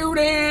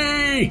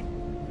 Judy!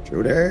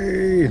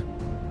 Judy!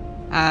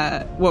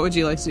 What would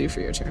you like to do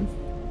for your turn?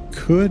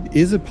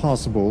 Is it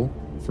possible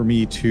for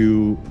me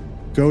to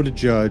go to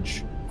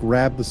Judge,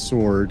 grab the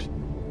sword,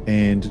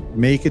 and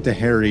make it to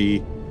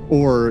Harry,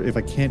 or if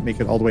I can't make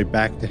it all the way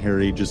back to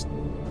Harry, just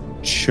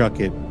chuck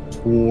it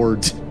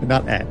towards,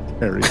 not at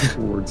Harry,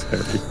 towards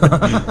Harry.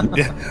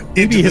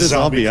 Maybe hit a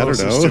zombie, I don't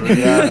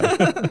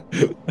know.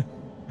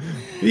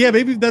 Yeah,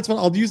 maybe that's what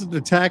I'll use an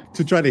attack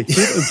to try to hit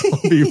a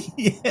zombie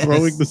Yes.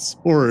 throwing the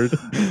sword.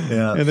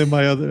 Yeah. And then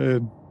my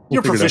other...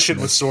 You're proficient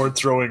with sword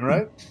throwing,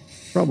 right?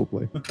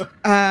 Probably.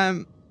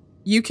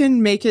 You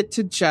can make it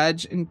to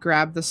Judge and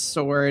grab the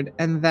sword,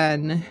 and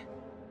then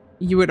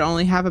you would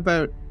only have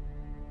about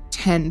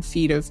 10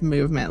 feet of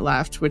movement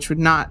left, which would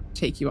not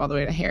take you all the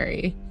way to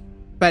Harry.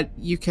 But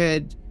you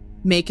could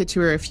make it to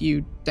her if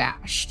you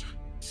dashed.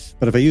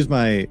 But if I use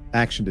my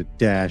action to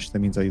dash, that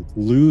means I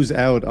lose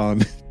out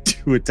on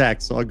 2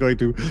 attacks. So I'm going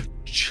to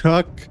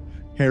chuck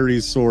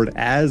Harry's sword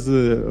as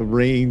a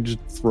ranged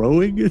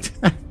throwing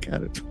attack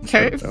at it.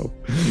 Okay.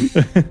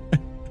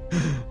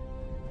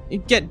 You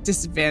get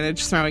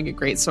disadvantage throwing a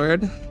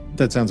greatsword.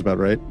 That sounds about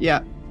right.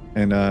 Yeah.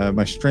 And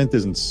my strength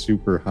isn't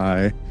super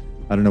high.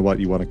 I don't know what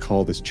you want to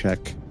call this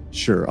check.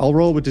 Sure, I'll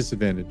roll with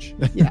disadvantage.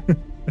 Yeah.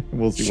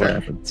 We'll see Sure. what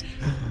happens.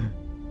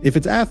 If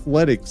it's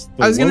athletics,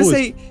 I was going to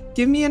say,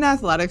 give me an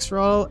athletics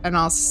roll, and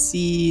I'll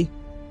see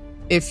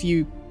if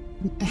you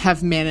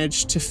have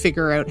managed to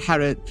figure out how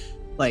to,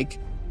 like,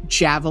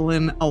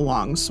 javelin a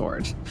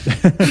longsword.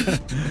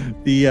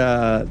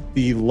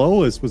 the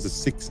lowest was a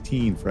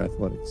 16 for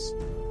athletics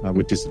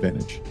with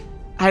disadvantage.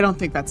 I don't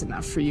think that's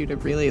enough for you to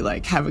really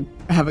like have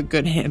a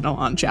good handle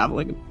on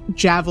javelin. I'm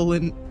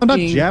not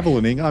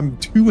javelining. I'm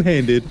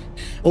two-handed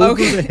over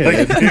the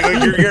head.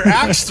 Like you're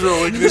axe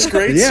throwing this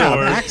great Yeah, sword.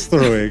 I'm axe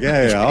throwing.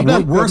 Yeah. I'm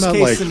not, Worst I'm not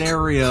case like,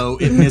 scenario,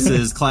 it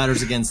misses,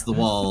 clatters against the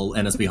wall,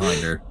 and is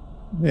behind her.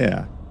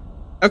 Yeah.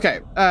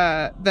 Okay,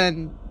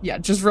 then yeah,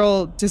 just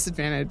roll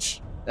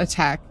disadvantage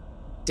attack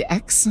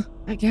dex,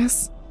 I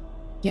guess.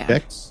 Yeah,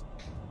 Dex?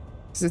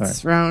 because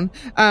it's thrown.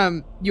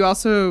 You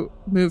also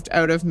moved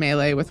out of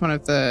melee with one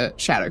of the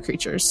shadow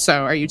creatures.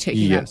 So are you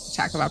taking that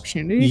attack of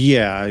opportunity?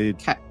 Yeah.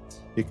 Okay.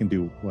 It can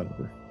do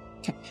whatever.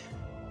 Okay.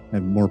 I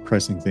have more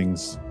pressing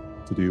things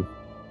to do.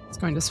 It's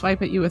going to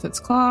swipe at you with its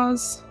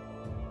claws.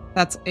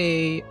 That's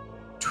a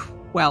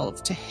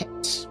 12 to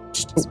hit.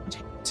 Which does not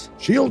hit.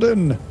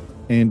 Shielding!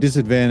 And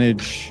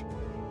disadvantage,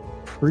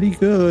 pretty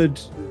good.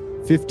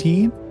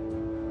 15?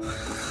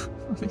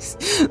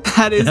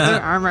 That is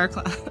their armor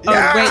class.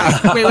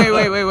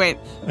 Oh, wait.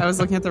 I was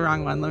looking at the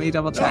wrong one. Let me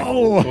double check.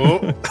 Oh!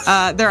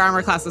 Their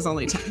armor class is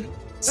only 10.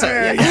 So,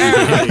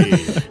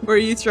 yeah. Were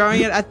you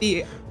throwing it at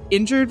the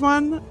injured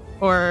one?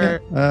 Or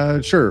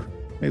Sure.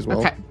 May as well.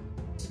 Okay.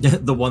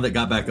 The one that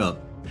got back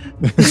up.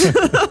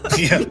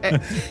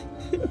 Yeah.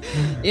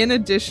 In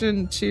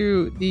addition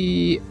to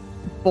the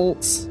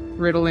bolts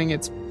riddling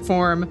its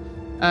form,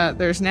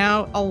 there's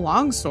now a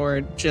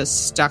longsword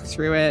just stuck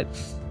through it.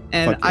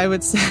 And I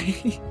would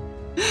say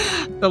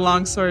the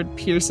longsword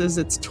pierces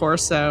its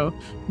torso,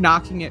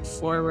 knocking it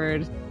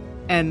forward,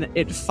 and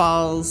it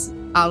falls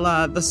a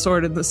la the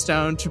sword in the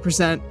stone to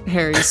present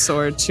Harry's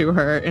sword to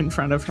her in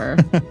front of her.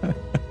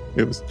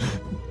 It was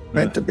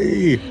meant to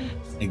be.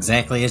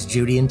 Exactly as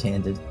Judy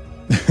intended.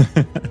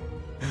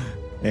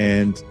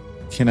 And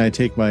can I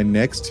take my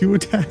next 2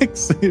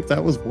 attacks? If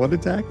that was 1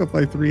 attack of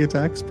my 3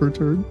 attacks per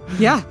turn?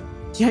 Yeah,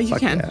 you Fuck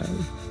can. yeah.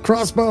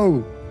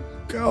 Crossbow!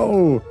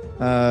 Go!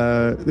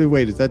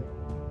 Wait, is that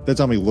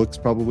zombie looks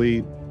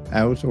probably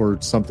out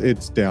or something?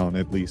 It's down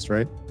at least,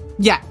 right?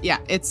 Yeah,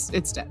 it's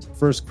dead.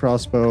 First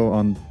crossbow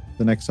on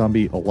the next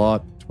zombie, a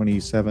lot,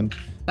 27.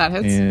 That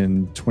hits.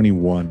 And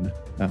 21.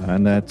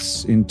 And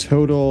that's in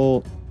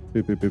total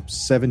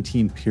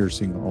 17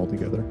 piercing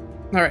altogether.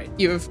 All right,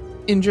 you have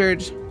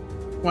injured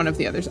one of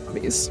the other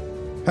zombies.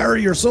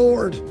 Harry, your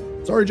sword!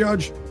 Sorry,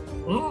 Judge.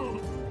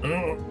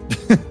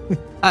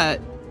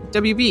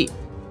 WB.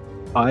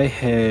 I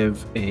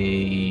have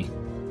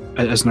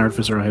as an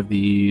artificer, I have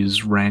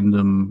these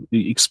random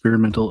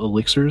experimental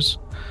elixirs.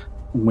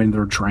 When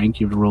they're drank,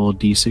 you have to roll a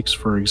d6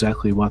 for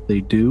exactly what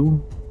they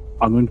do.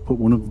 I'm going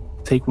to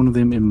take one of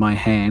them in my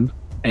hand,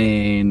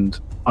 and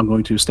I'm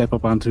going to step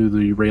up onto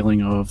the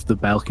railing of the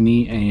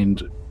balcony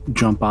and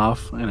jump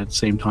off. And at the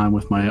same time,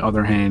 with my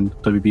other hand,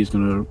 WB is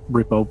going to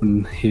rip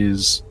open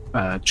his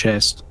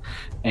chest.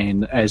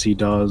 And as he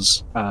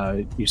does,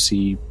 you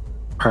see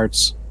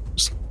parts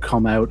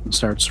come out and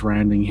start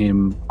surrounding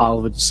him. All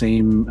of it the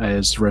same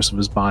as the rest of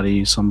his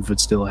body. Some of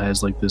it still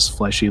has like this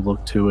fleshy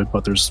look to it,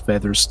 but there's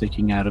feathers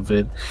sticking out of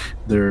it.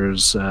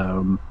 There's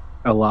a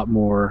lot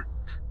more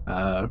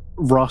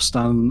rust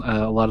on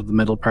a lot of the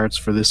metal parts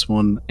for this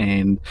one,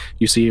 and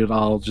you see it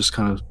all just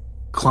kind of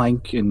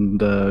clank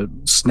and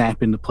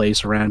snap into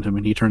place around him,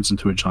 and he turns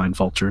into a giant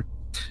vulture.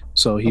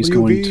 So he's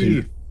going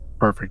to...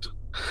 Perfect.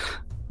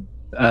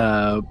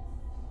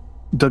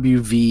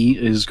 WV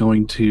is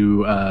going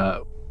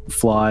to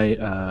fly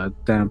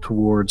down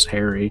towards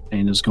Harry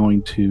and is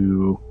going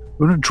to... I'm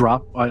going to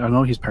drop... I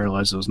know he's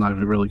paralyzed, so it's not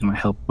really going to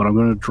help, but I'm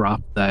going to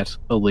drop that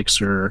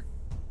elixir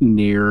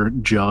near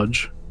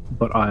Judge,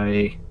 but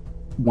I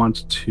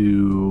want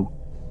to...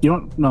 You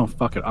don't... No,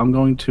 fuck it. I'm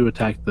going to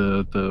attack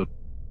the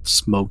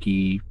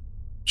smoky,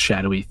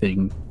 shadowy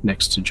thing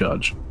next to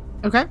Judge.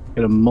 Okay.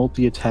 Get a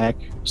multi-attack,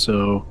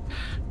 so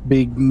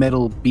big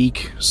metal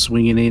beak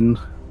swinging in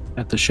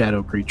at the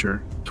shadow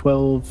creature.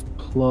 12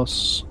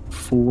 plus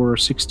 4,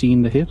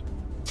 16 to hit.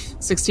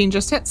 16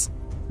 just hits.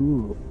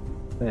 Ooh,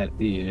 that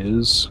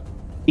is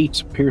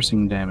 8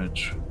 piercing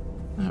damage.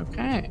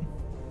 Okay.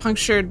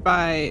 Punctured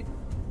by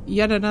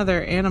yet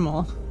another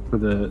animal. For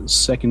the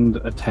second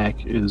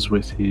attack is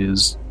with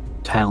his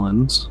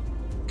talons.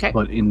 Okay.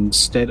 But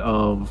instead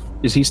of...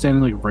 Is he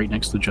standing like right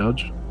next to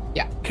Judge?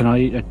 Yeah. Can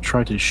I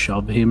try to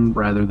shove him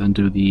rather than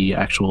do the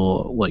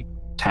actual like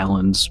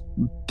talons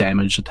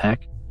damage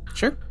attack?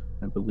 Sure.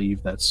 I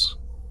believe that's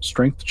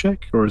strength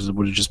check, or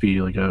would it just be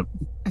like a...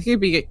 I think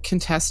it'd be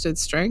contested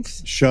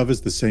strength. Shove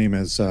is the same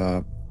as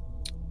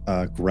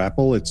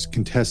grapple. It's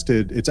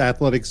contested. It's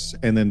athletics,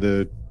 and then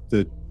the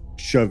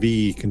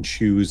shovee can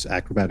choose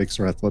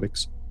acrobatics or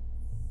athletics.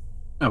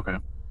 Okay.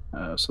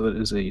 So that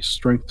is a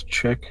strength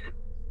check.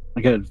 I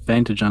get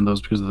advantage on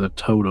those because of the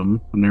totem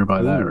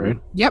nearby. Ooh. That, right?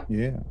 Yep.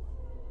 Yeah.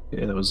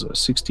 Yeah, that was a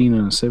 16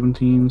 and a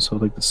 17, so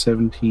like the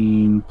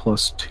 17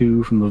 plus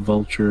 2 from the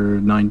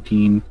vulture,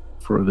 19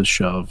 for the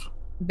shove.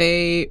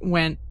 They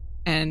went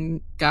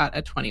and got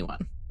a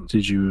 21.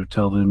 Did you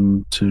tell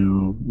them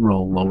to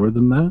roll lower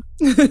than that?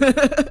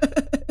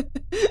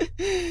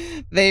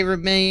 They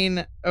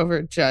remain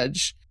over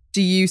Judge.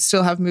 Do you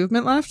still have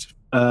movement left?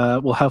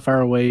 Well, how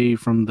far away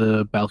from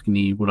the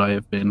balcony would I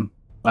have been?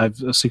 I have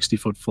a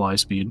 60-foot fly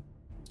speed.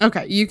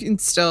 Okay, you can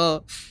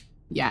still...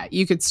 Yeah,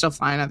 you could still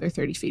fly another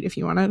 30 feet if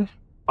you wanted.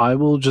 I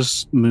will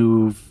just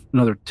move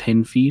another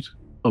 10 feet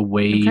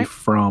away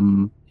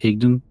from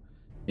Higdon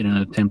in an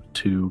attempt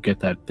to get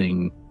that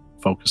thing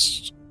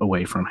focused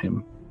away from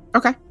him.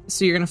 Okay,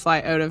 so you're going to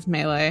fly out of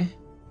melee.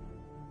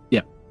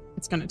 Yep.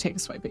 It's going to take a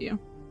swipe at you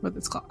with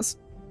its claws.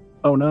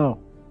 Oh, no.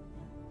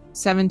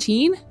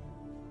 17.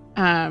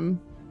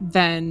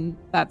 Then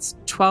that's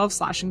 12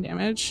 slashing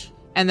damage.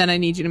 And then I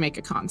need you to make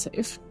a con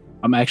save.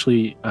 I'm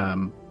actually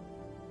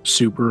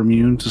super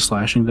immune to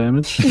slashing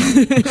damage.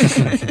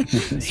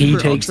 He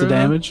takes the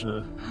damage.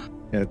 Yeah,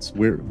 it's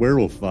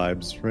werewolf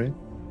vibes, right?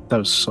 That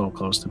was so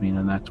close to being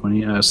in that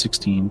 20.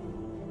 16.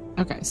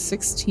 Okay,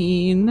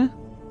 16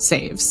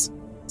 saves.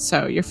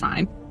 So you're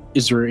fine.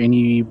 Is there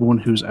anyone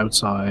who's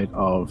outside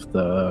of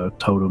the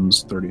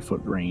totem's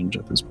 30-foot range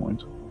at this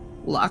point?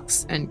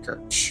 Lux and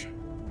Gurch.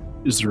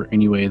 Is there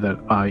any way that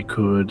I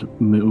could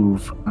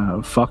move...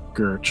 fuck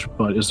Gurch,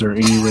 but is there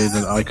any way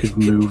that I could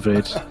move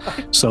it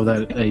so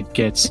that it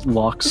gets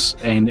Lux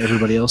and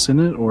everybody else in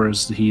it, or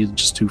is he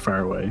just too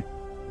far away?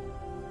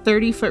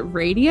 30-foot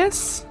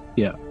radius?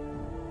 Yeah.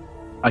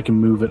 I can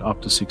move it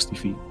up to 60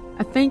 feet.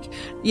 I think,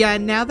 yeah,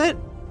 now that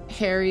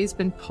Harry's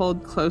been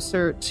pulled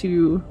closer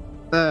to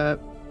the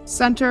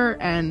center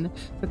and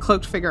the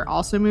cloaked figure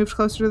also moved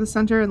closer to the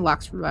center and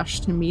Lux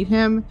rushed to meet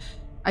him,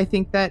 I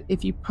think that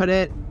if you put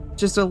it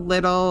just a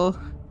little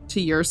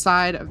to your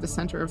side of the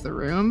center of the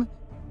room,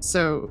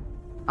 so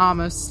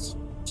almost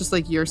just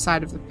like your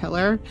side of the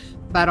pillar,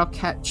 that'll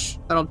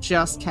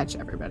just catch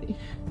everybody.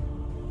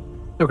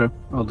 Okay,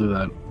 I'll do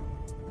that.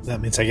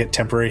 That means I get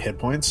temporary hit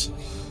points?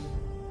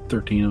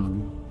 13 of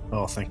them.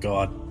 Oh, thank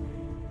God.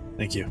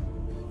 Thank you.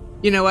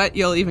 You know what?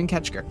 You'll even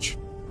catch Gurch.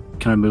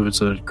 Can I move it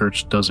so that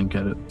Gurch doesn't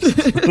get it?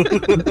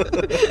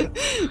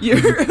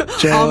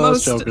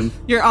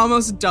 You're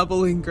almost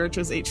doubling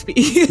Gurch's HP.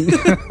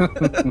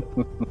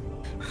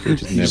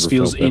 He just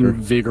feels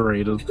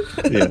invigorated.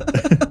 Yeah.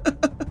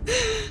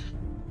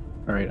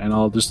 All right, and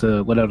I'll just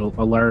let out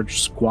a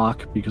large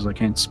squawk because I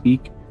can't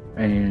speak.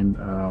 And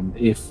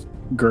if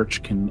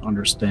Gurch can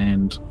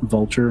understand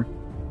Vulture,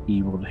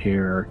 he will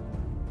hear,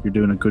 "You're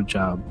doing a good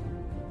job."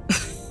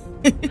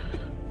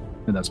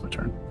 And that's my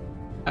turn.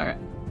 All right.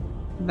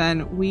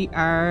 Then we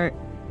are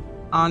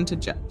on to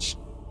Judge.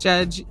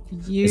 Judge,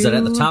 you... Is it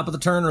at the top of the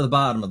turn or the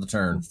bottom of the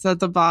turn? It's at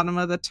the bottom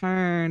of the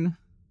turn.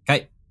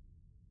 Okay.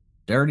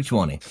 Dirty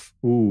 20.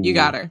 Ooh, you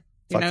got her.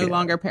 You're no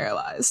longer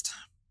paralyzed.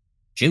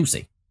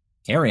 Juicy.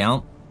 Carry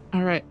on.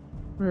 All right.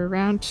 We're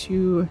around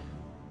to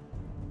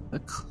the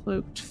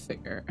cloaked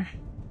figure.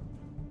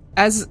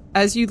 As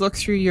you look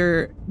through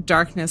your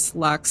darkness,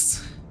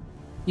 Lux,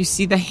 you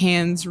see the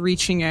hands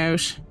reaching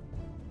out,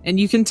 and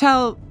you can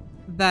tell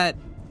that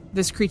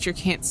this creature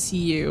can't see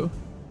you,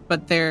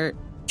 but they're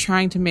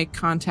trying to make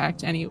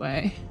contact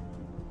anyway.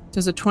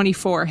 Does a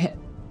 24 hit?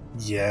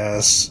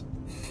 Yes.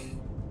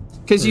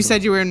 Because you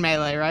said you were in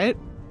melee, right?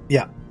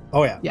 Yeah.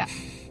 Oh, yeah. Yeah.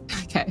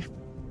 Okay.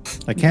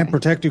 I can't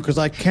protect you because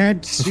I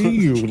can't see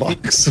you,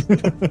 Lux.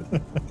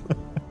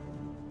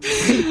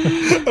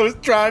 I was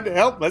trying to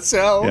help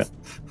myself. Yeah.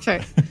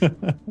 Okay.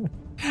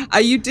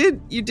 You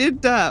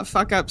did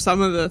fuck up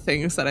some of the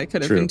things that I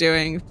could have been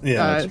doing.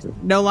 Yeah,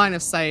 no line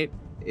of sight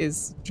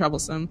is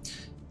troublesome.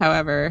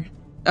 However,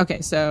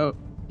 okay, so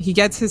He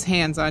gets his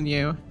hands on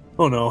you.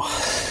 Oh no.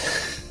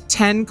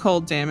 10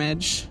 cold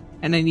damage,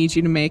 and I need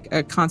you to make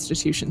a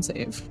Constitution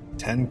save.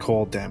 10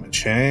 cold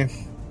damage, hey?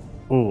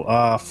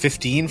 Oh,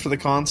 15 for the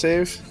con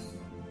save?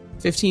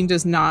 15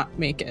 does not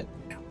make it.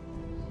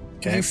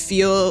 Okay. You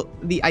feel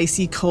the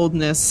icy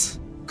coldness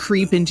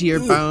creep into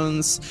your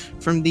bones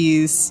from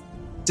these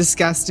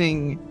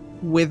disgusting,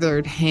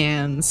 withered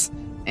hands,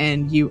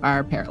 and you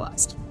are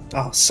paralyzed.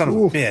 Oh, son of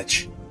a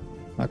bitch.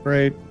 Not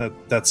great.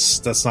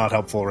 That's not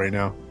helpful right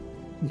now.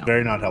 No.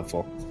 Very not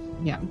helpful.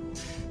 Yeah.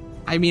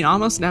 I mean,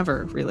 almost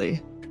never,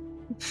 really.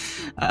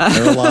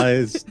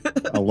 Paralyzed,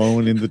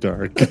 alone in the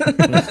dark.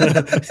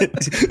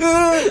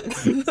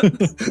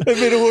 I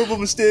made a horrible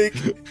mistake.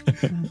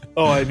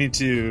 Oh, I need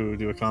to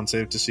do a con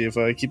save to see if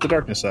I keep the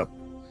darkness up.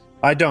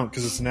 I don't,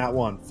 because it's a nat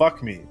 1.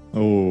 Fuck me.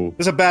 Oh.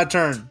 It's a bad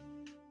turn.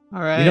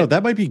 All right. You know,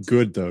 that might be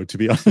good, though, to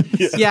be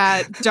honest.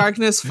 Yeah,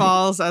 darkness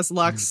falls as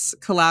Lux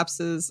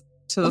collapses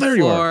to the there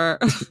you floor.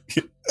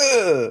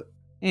 Ugh.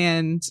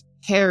 And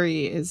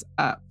Harry is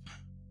up.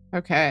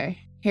 Okay.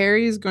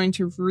 Harry is going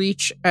to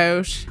reach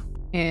out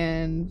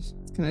and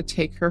it's going to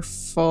take her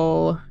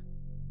full...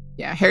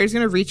 Yeah, Harry's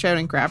going to reach out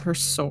and grab her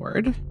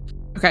sword.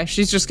 Okay,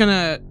 she's just going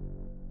to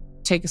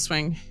take a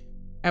swing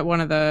at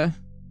one of the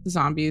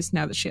zombies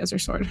now that she has her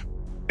sword.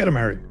 Get him,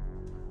 Harry.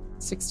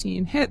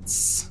 16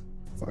 hits.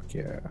 Fuck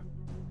yeah.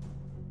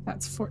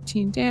 That's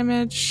 14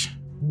 damage.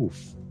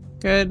 Oof.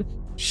 Good.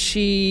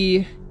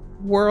 She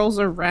whirls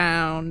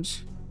around,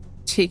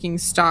 taking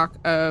stock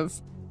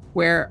of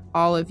where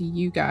all of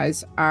you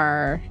guys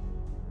are,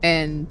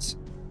 and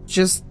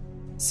just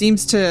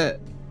seems to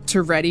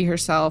ready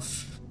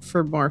herself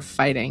for more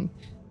fighting.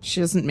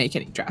 She doesn't make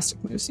any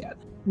drastic moves yet.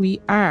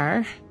 We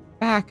are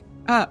back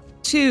up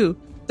to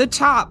the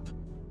top.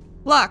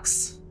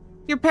 Lux,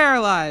 you're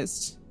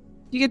paralyzed.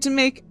 You get to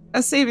make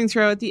a saving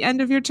throw at the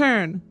end of your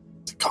turn.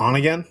 It's a con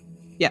again?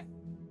 Yeah.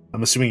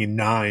 I'm assuming a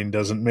 9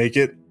 doesn't make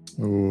it.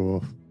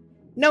 Ooh.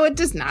 No, it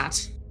does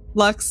not.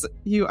 Lux,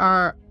 you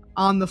are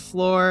on the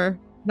floor,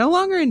 no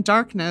longer in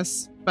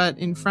darkness, but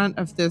in front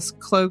of this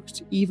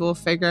cloaked evil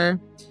figure,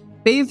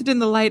 bathed in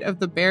the light of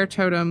the bear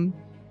totem.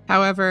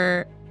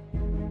 However,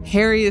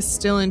 Harry is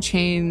still in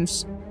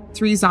chains.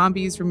 3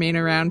 zombies remain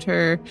around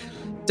her.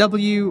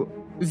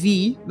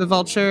 WV, the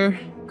vulture,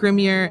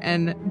 Grimier,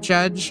 and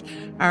Judge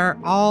are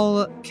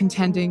all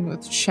contending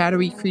with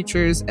shadowy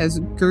creatures as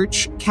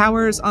Gurch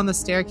cowers on the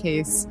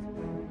staircase.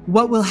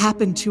 What will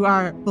happen to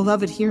our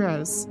beloved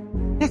heroes?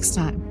 Next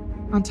time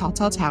on Tall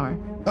Tall Tower.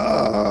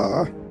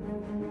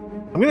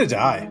 I'm gonna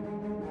die.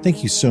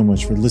 Thank you so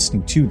much for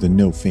listening to the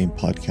No Fame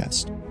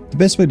podcast. The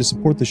best way to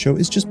support the show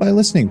is just by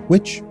listening,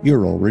 which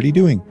you're already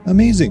doing.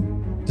 Amazing.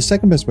 The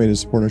second best way to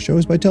support our show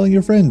is by telling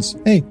your friends.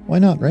 Hey, why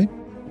not, right?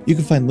 You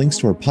can find links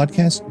to our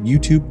podcast,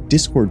 YouTube,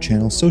 Discord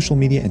channel, social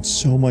media, and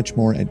so much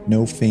more at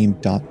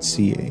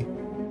nofame.ca.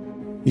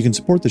 You can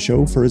support the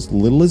show for as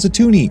little as a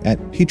toonie at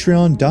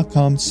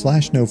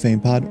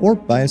patreon.com/nofamepod or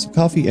buy us a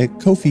coffee at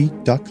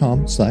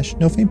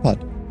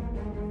ko-fi.com/nofamepod.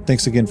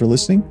 Thanks again for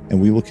listening, and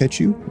we will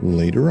catch you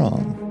later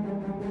on.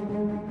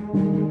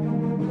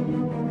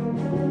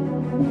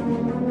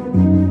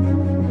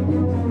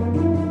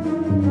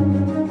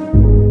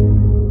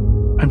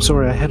 I'm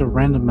sorry, I had a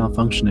random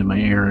malfunction in my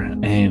ear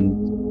and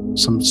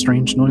some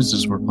strange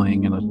noises were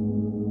playing in it.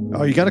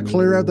 Oh, you got to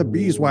clear out the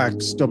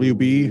beeswax,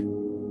 WB,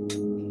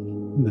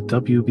 The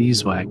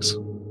WB's wax.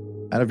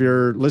 out of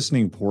your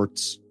listening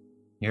ports.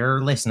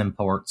 Your listening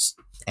ports,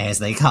 as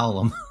they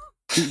call them.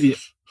 Yeah.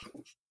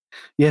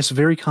 Yes,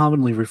 very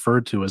commonly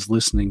referred to as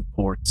listening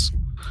ports.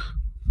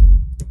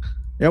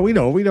 Yeah, we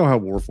know how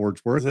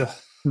Warforged works. Ugh.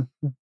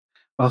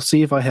 I'll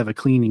see if I have a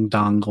cleaning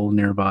dongle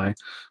nearby.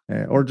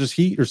 Or just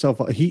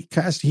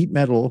cast heat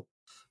metal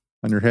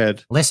on your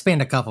head. Let's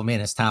spend a couple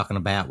minutes talking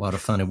about what a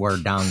funny word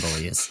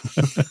dongle is.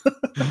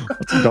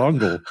 What's a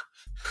dongle?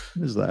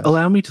 What is that?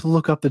 Allow me to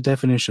look up the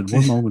definition.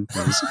 One moment,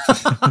 please.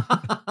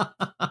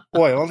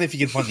 Boy, only if you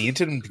can find the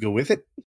internet to go with it.